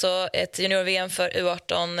är det också ett junior-VM för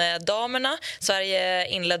U18-damerna. Sverige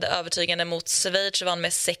inledde övertygande mot Schweiz och vann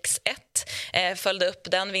med 6-1. Följde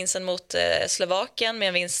upp den vinsten mot Slovakien med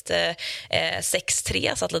en vinst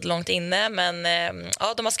 6-3, satt lite långt inne, men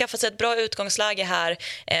de har skaffat sig ett bra utgångsläge här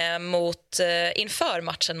inför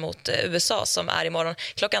matchen mot USA som är imorgon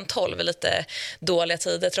klockan 12. Lite dåliga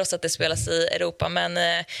tider trots att det spelas i Europa, men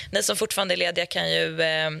ni som fortfarande är lediga kan ju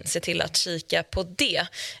se till att kika på det.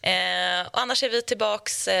 Annars är vi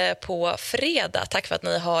tillbaks på fredag. Tack för att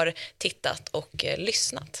ni har tittat och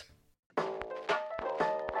lyssnat.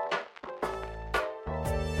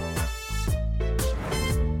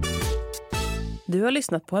 Du har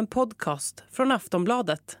lyssnat på en podcast från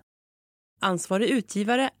Aftonbladet. Ansvarig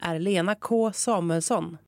utgivare är Lena K. Samuelsson.